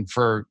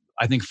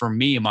I think for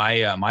me,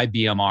 my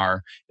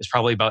BMR is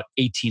probably about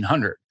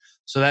 1,800.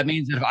 So that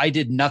means that if I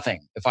did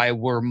nothing, if I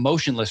were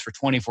motionless for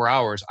 24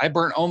 hours, I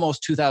burn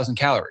almost 2,000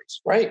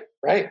 calories. Right.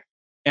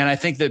 And I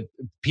think that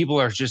people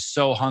are just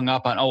so hung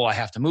up on, I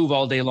have to move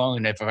all day long.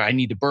 And if I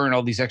need to burn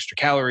all these extra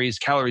calories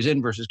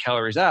in versus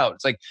calories out,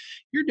 it's like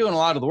you're doing a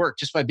lot of the work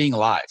just by being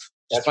alive,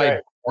 just by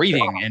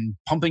breathing and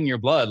pumping your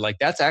blood. Like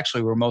that's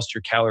actually where most of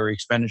your calorie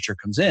expenditure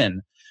comes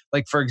in.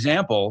 Like, for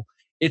example,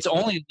 it's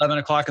only 11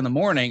 o'clock in the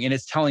morning and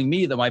it's telling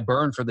me that my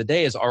burn for the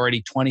day is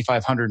already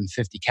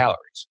 2,550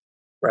 calories.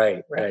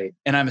 Right.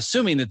 And I'm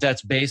assuming that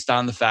that's based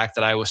on the fact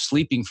that I was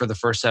sleeping for the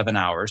first 7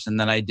 hours. And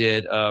then I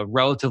did a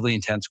relatively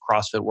intense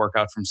CrossFit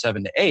workout from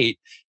 7 to 8.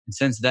 And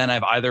since then,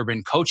 I've either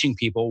been coaching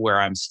people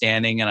where I'm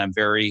standing and I'm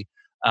very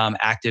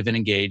active and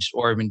engaged,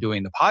 or I've been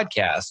doing the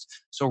podcast.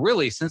 So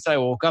really, since I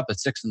woke up at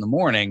 6 in the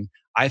morning,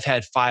 I've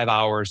had 5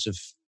 hours of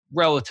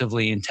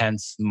relatively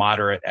intense,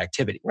 moderate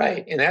activity.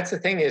 Right. And that's the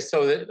thing is,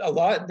 so that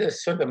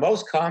the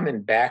most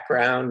common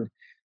background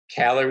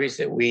calories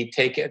that we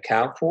take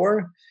account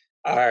for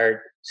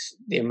are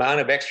the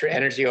amount of extra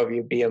energy over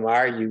your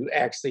BMR you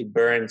actually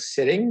burn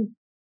sitting.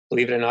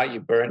 Believe it or not, you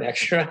burn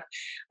extra,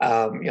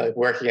 like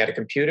working at a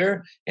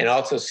computer, and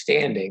also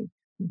standing.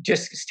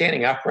 Just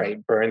standing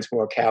upright burns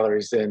more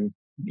calories than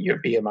your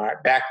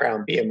BMR,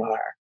 background BMR.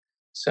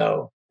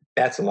 So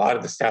that's a lot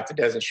of the stuff that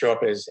doesn't show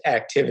up as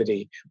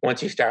activity.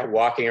 Once you start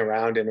walking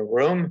around in a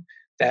room,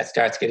 that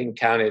starts getting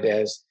counted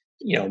as,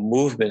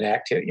 movement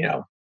activity,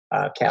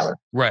 calorie.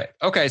 Right.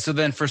 Okay. So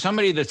then for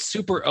somebody that's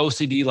super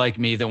OCD like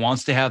me that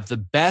wants to have the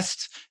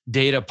best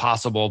data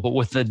possible, but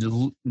with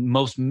the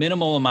most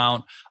minimal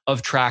amount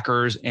of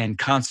trackers and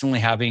constantly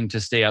having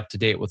to stay up to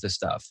date with this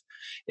stuff,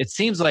 it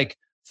seems like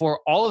for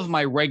all of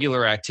my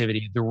regular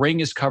activity, the Ring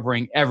is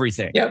covering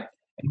everything. Yep.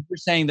 And you're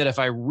saying that if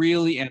I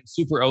really am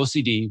super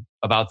OCD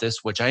about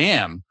this, which I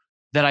am,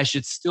 that I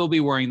should still be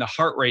wearing the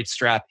heart rate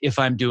strap if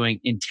I'm doing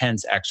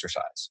intense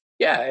exercise.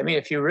 Yeah, I mean,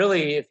 if you're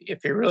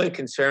really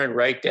concerned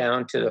right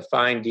down to the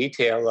fine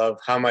detail of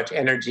how much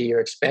energy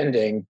you're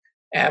expending,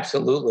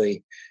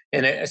 absolutely.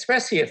 And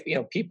especially if,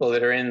 people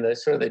that are in the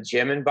sort of the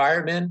gym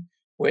environment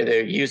where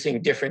they're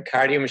using different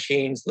cardio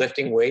machines,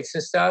 lifting weights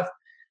and stuff,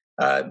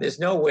 there's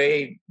no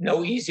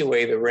easy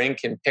way the Ring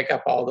can pick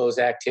up all those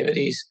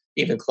activities,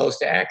 even close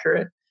to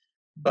accurate.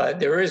 But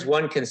there is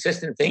one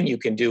consistent thing you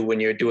can do when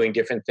you're doing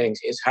different things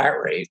is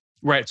heart rate.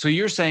 Right. So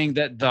you're saying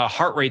that the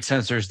heart rate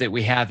sensors that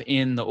we have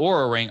in the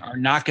Oura Ring are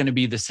not going to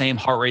be the same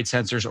heart rate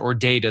sensors or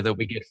data that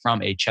we get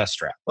from a chest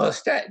strap. Well,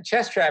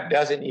 chest strap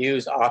doesn't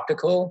use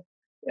optical.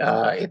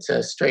 It's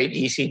a straight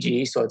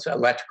ECG, so it's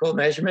electrical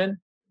measurement.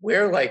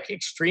 We're like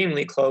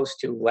extremely close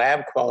to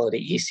lab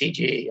quality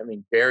ECG. I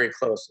mean, very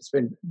close.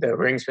 The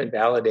Ring's been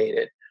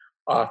validated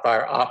off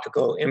our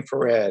optical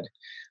infrared.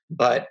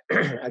 But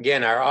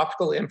again, our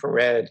optical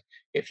infrared,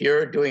 if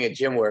you're doing a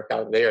gym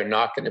workout, they are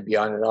not going to be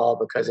on at all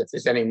because if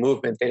there's any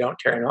movement, they don't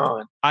turn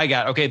on. I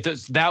got it. Okay.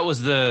 That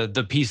was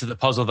the piece of the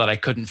puzzle that I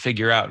couldn't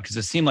figure out because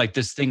it seemed like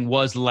this thing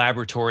was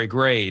laboratory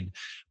grade.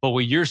 But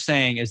what you're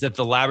saying is that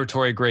the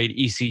laboratory grade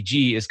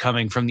ECG is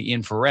coming from the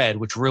infrared,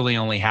 which really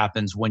only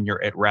happens when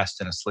you're at rest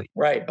and asleep.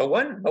 Right. But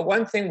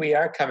one thing we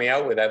are coming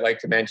out with, I'd like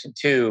to mention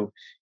too,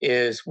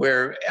 is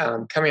we're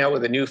coming out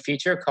with a new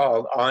feature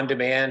called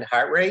on-demand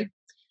heart rate.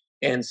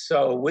 And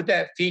so with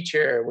that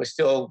feature, we're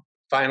still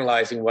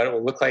finalizing what it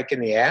will look like in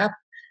the app,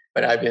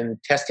 but I've been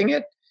testing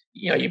it.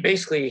 You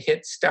basically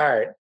hit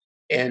start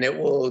and it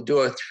will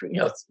do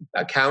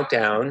a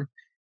countdown.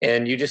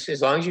 And you just,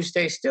 as long as you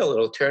stay still,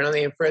 it'll turn on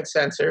the infrared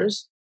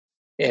sensors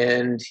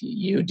and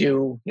you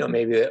do,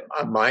 maybe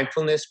a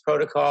mindfulness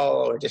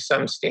protocol or just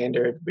some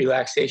standard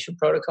relaxation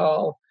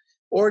protocol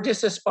or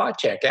just a spot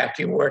check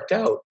after you worked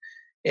out.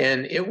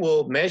 And it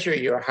will measure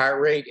your heart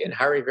rate and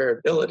heart rate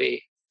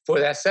variability for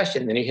that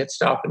session. Then you hit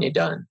stop and you're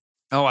done.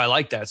 Oh, I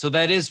like that. So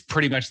that is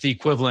pretty much the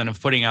equivalent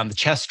of putting on the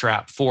chest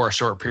strap for a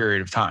short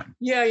period of time.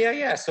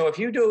 Yeah. So if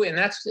you do, and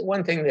that's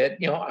one thing that,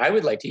 I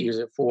would like to use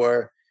it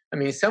for. I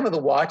mean, some of the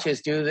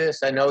watches do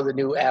this. I know the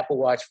new Apple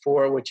Watch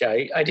 4, which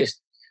I just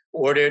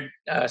ordered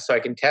so I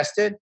can test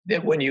it,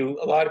 that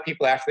a lot of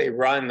people after they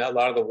run, a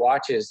lot of the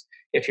watches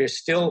if you're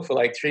still for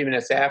like 3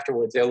 minutes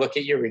afterwards, they'll look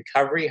at your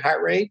recovery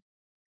heart rate,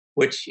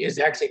 which is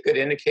actually a good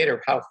indicator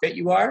of how fit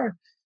you are.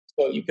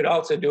 So you could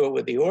also do it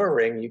with the Oura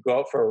Ring. You go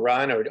out for a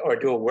run or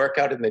do a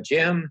workout in the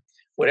gym,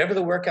 whatever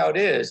the workout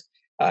is.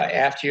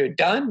 After you're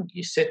done,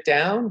 you sit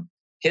down,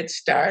 hit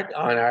start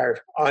on our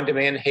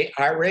on-demand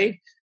heart rate,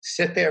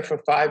 sit there for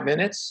 5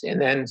 minutes,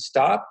 and then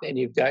stop. And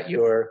you've got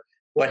your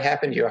what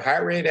happened to your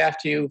heart rate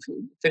after you've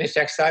finished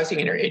exercising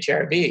and your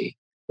HRV,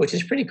 which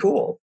is pretty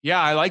cool.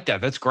 Yeah, I like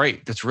that. That's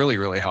great. That's really,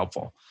 really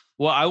helpful.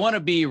 Well, I want to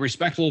be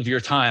respectful of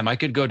your time. I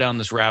could go down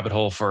this rabbit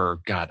hole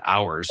for,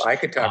 hours. I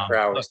could talk for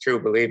hours too,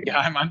 believe me.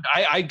 Yeah,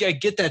 I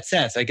get that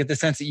sense. I get the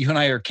sense that you and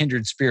I are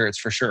kindred spirits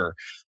for sure.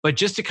 But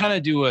just to kind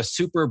of do a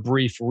super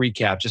brief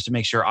recap, just to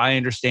make sure I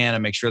understand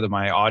and make sure that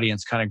my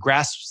audience kind of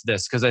grasps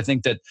this, because I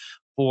think that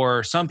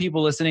for some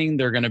people listening,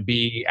 they're going to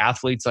be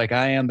athletes like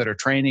I am that are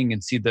training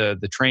and see the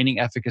training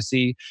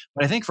efficacy.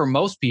 But I think for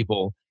most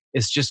people,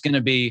 it's just going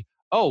to be,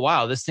 oh,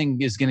 wow, this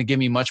thing is going to give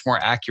me much more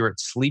accurate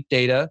sleep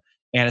data.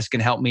 And it's going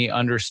to help me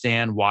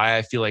understand why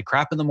I feel like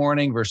crap in the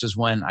morning versus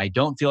when I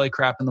don't feel like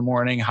crap in the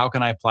morning. How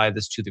can I apply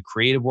this to the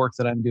creative work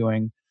that I'm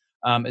doing?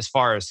 As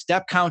far as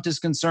step count is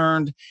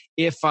concerned,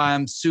 if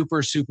I'm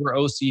super, super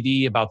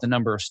OCD about the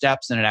number of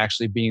steps and it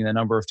actually being the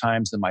number of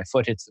times that my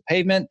foot hits the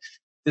pavement,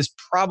 this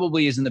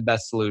probably isn't the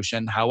best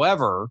solution.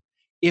 However,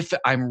 if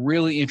I'm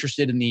really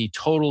interested in the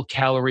total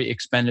calorie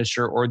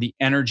expenditure or the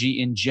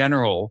energy in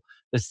general,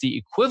 that's the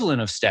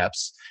equivalent of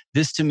steps,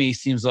 this to me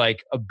seems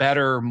like a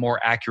better, more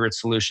accurate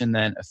solution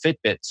than a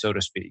Fitbit, so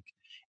to speak.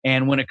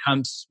 And when it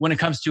comes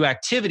to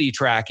activity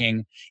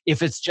tracking,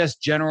 if it's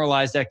just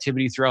generalized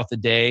activity throughout the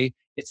day,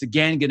 it's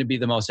again going to be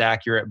the most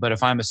accurate. But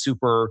if I'm a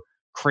super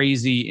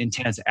crazy,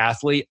 intense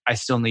athlete, I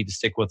still need to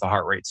stick with the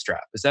heart rate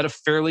strap. Is that a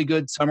fairly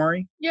good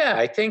summary? Yeah,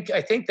 I think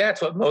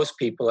that's what most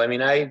people. I mean,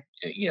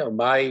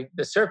 the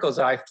circles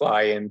I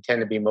fly in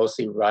tend to be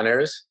mostly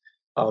runners,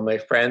 all my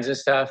friends and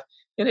stuff.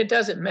 And it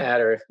doesn't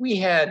matter if we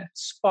had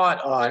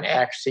spot on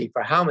accuracy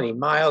for how many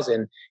miles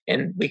and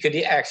we could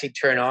actually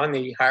turn on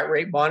the heart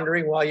rate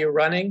monitoring while you're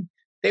running,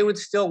 they would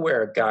still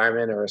wear a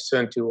Garmin or a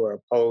Suunto or a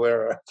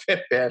Polar or a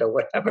Fitbit or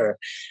whatever.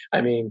 I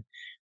mean,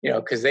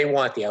 because they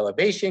want the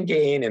elevation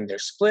gain and their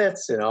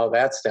splits and all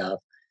that stuff.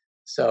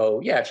 So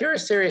yeah, if you're a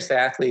serious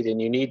athlete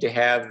and you need to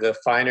have the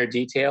finer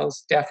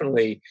details,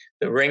 definitely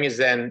the Ring is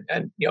then,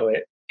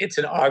 it's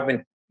an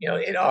augment,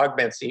 it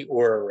augments the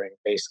Oura Ring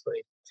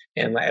basically.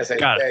 And as I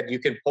said, you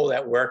can pull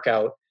that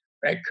workout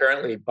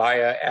currently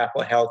via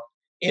Apple Health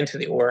into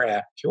the Oura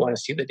app if you want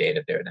to see the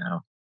data there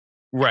now.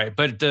 Right.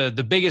 But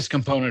the biggest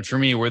component for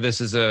me where this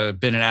has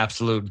been an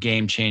absolute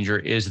game changer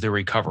is the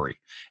recovery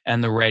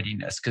and the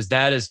readiness, because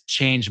that has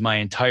changed my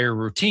entire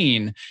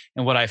routine.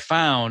 And what I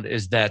found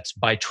is that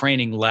by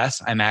training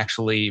less, I'm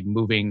actually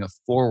moving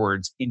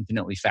forwards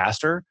infinitely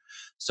faster.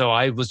 So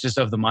I was just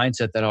of the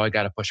mindset that, I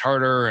got to push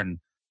harder and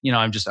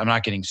I'm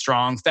not getting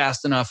strong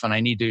fast enough and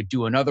I need to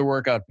do another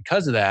workout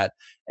because of that.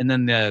 And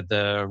then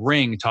the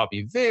Ring taught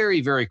me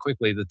very, very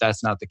quickly that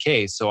that's not the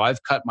case. So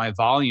I've cut my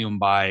volume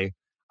by,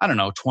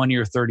 20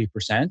 or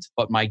 30%,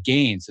 but my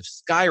gains have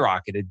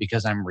skyrocketed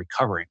because I'm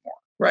recovering more.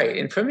 Right.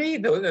 And for me,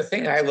 the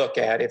thing I look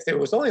at, if there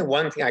was only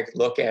one thing I could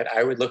look at,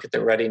 I would look at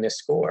the readiness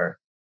score.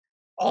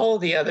 All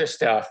the other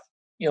stuff,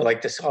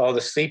 like all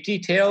the sleep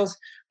details,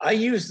 I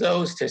use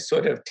those to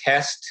sort of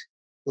test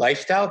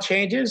lifestyle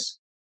changes.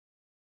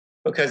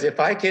 Because if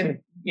I can,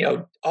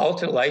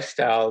 alter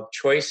lifestyle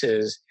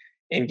choices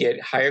and get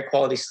higher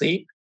quality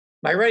sleep,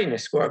 my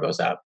readiness score goes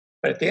up.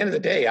 But at the end of the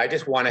day, I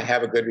just want to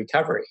have a good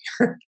recovery.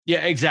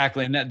 Yeah,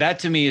 exactly. And that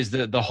to me is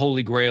the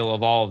holy grail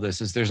of all of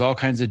this is there's all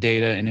kinds of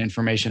data and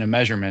information and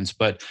measurements.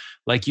 But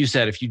like you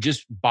said, if you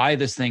just buy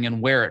this thing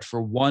and wear it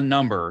for one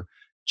number,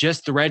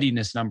 just the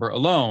readiness number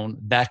alone,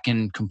 that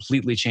can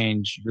completely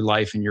change your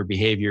life and your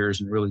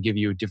behaviors and really give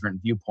you a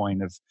different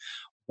viewpoint of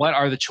what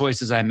are the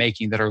choices I'm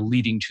making that are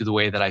leading to the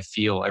way that I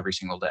feel every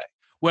single day.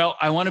 Well,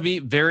 I want to be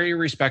very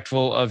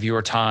respectful of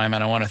your time.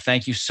 And I want to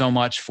thank you so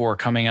much for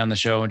coming on the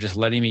show and just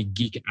letting me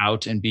geek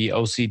out and be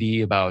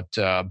OCD about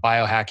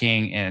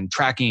biohacking and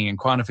tracking and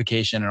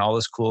quantification and all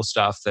this cool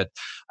stuff that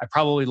I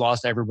probably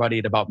lost everybody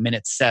at about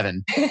minute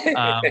 7.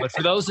 But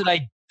for those that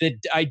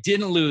I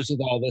didn't lose with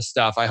all this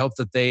stuff, I hope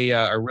that they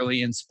are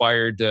really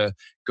inspired to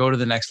go to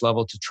the next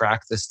level to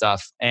track this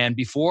stuff. And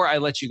before I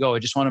let you go, I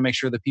just want to make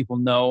sure that people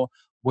know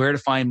where to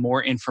find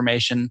more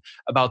information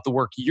about the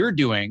work you're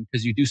doing,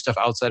 because you do stuff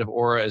outside of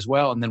Oura as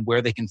well, and then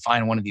where they can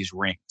find one of these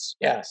rings.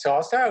 Yeah, so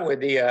I'll start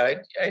with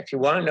if you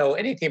want to know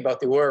anything about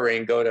the Oura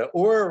Ring, go to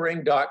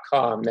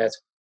ouraring.com. That's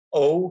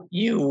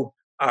OURA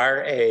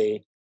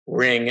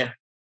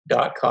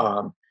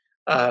ring.com.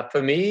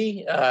 For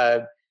me,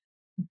 the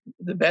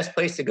best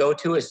place to go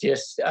to is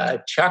just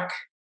Chuck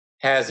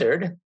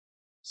Hazzard.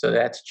 So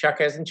that's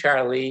Chuck as in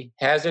Charlie.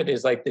 Hazzard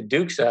is like the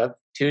Dukes of,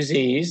 2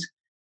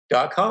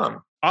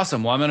 Z's.com.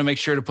 Awesome. Well, I'm going to make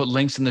sure to put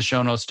links in the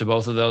show notes to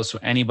both of those. So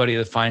anybody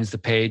that finds the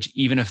page,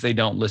 even if they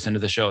don't listen to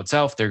the show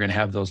itself, they're going to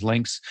have those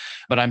links.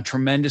 But I'm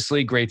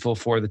tremendously grateful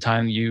for the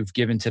time you've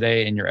given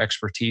today and your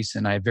expertise.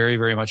 And I very,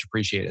 very much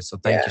appreciate it. So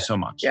thank you so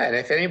much. Yeah. And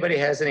if anybody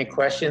has any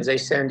questions they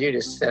send you,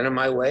 just send them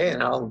my way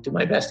and I'll do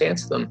my best to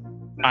answer them.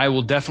 I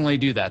will definitely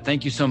do that.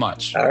 Thank you so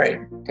much. All right.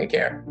 Take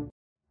care.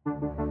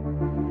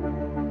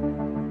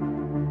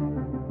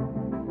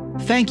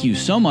 Thank you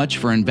so much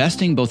for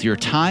investing both your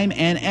time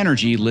and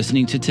energy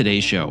listening to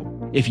today's show.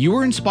 If you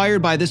were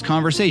inspired by this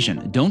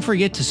conversation, don't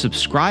forget to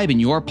subscribe in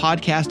your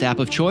podcast app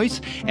of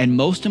choice, and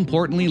most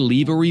importantly,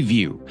 leave a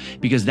review,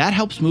 because that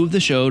helps move the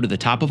show to the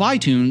top of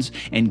iTunes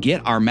and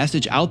get our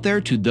message out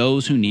there to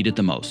those who need it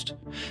the most.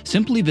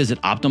 Simply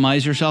visit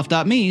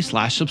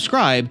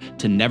optimizeyourself.me/subscribe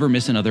to never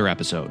miss another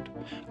episode.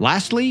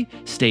 Lastly,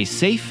 stay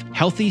safe,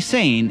 healthy,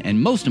 sane,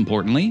 and most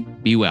importantly,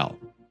 be well.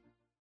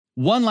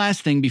 One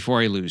last thing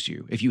before I lose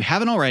you. If you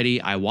haven't already,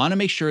 I want to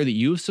make sure that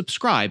you've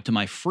subscribed to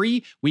my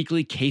free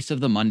weekly Case of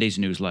the Mondays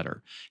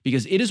newsletter,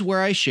 because it is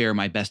where I share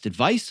my best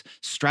advice,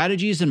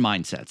 strategies, and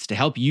mindsets to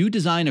help you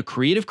design a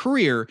creative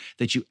career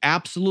that you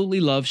absolutely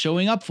love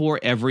showing up for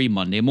every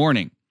Monday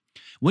morning.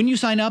 When you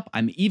sign up,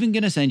 I'm even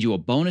going to send you a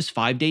bonus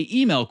 5-day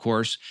email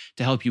course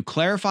to help you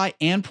clarify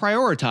and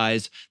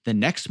prioritize the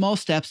next small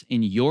steps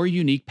in your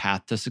unique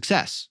path to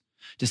success.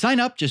 To sign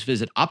up, just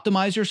visit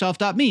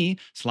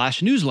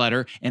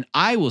optimizeyourself.me/newsletter, and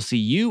I will see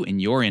you in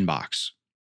your inbox.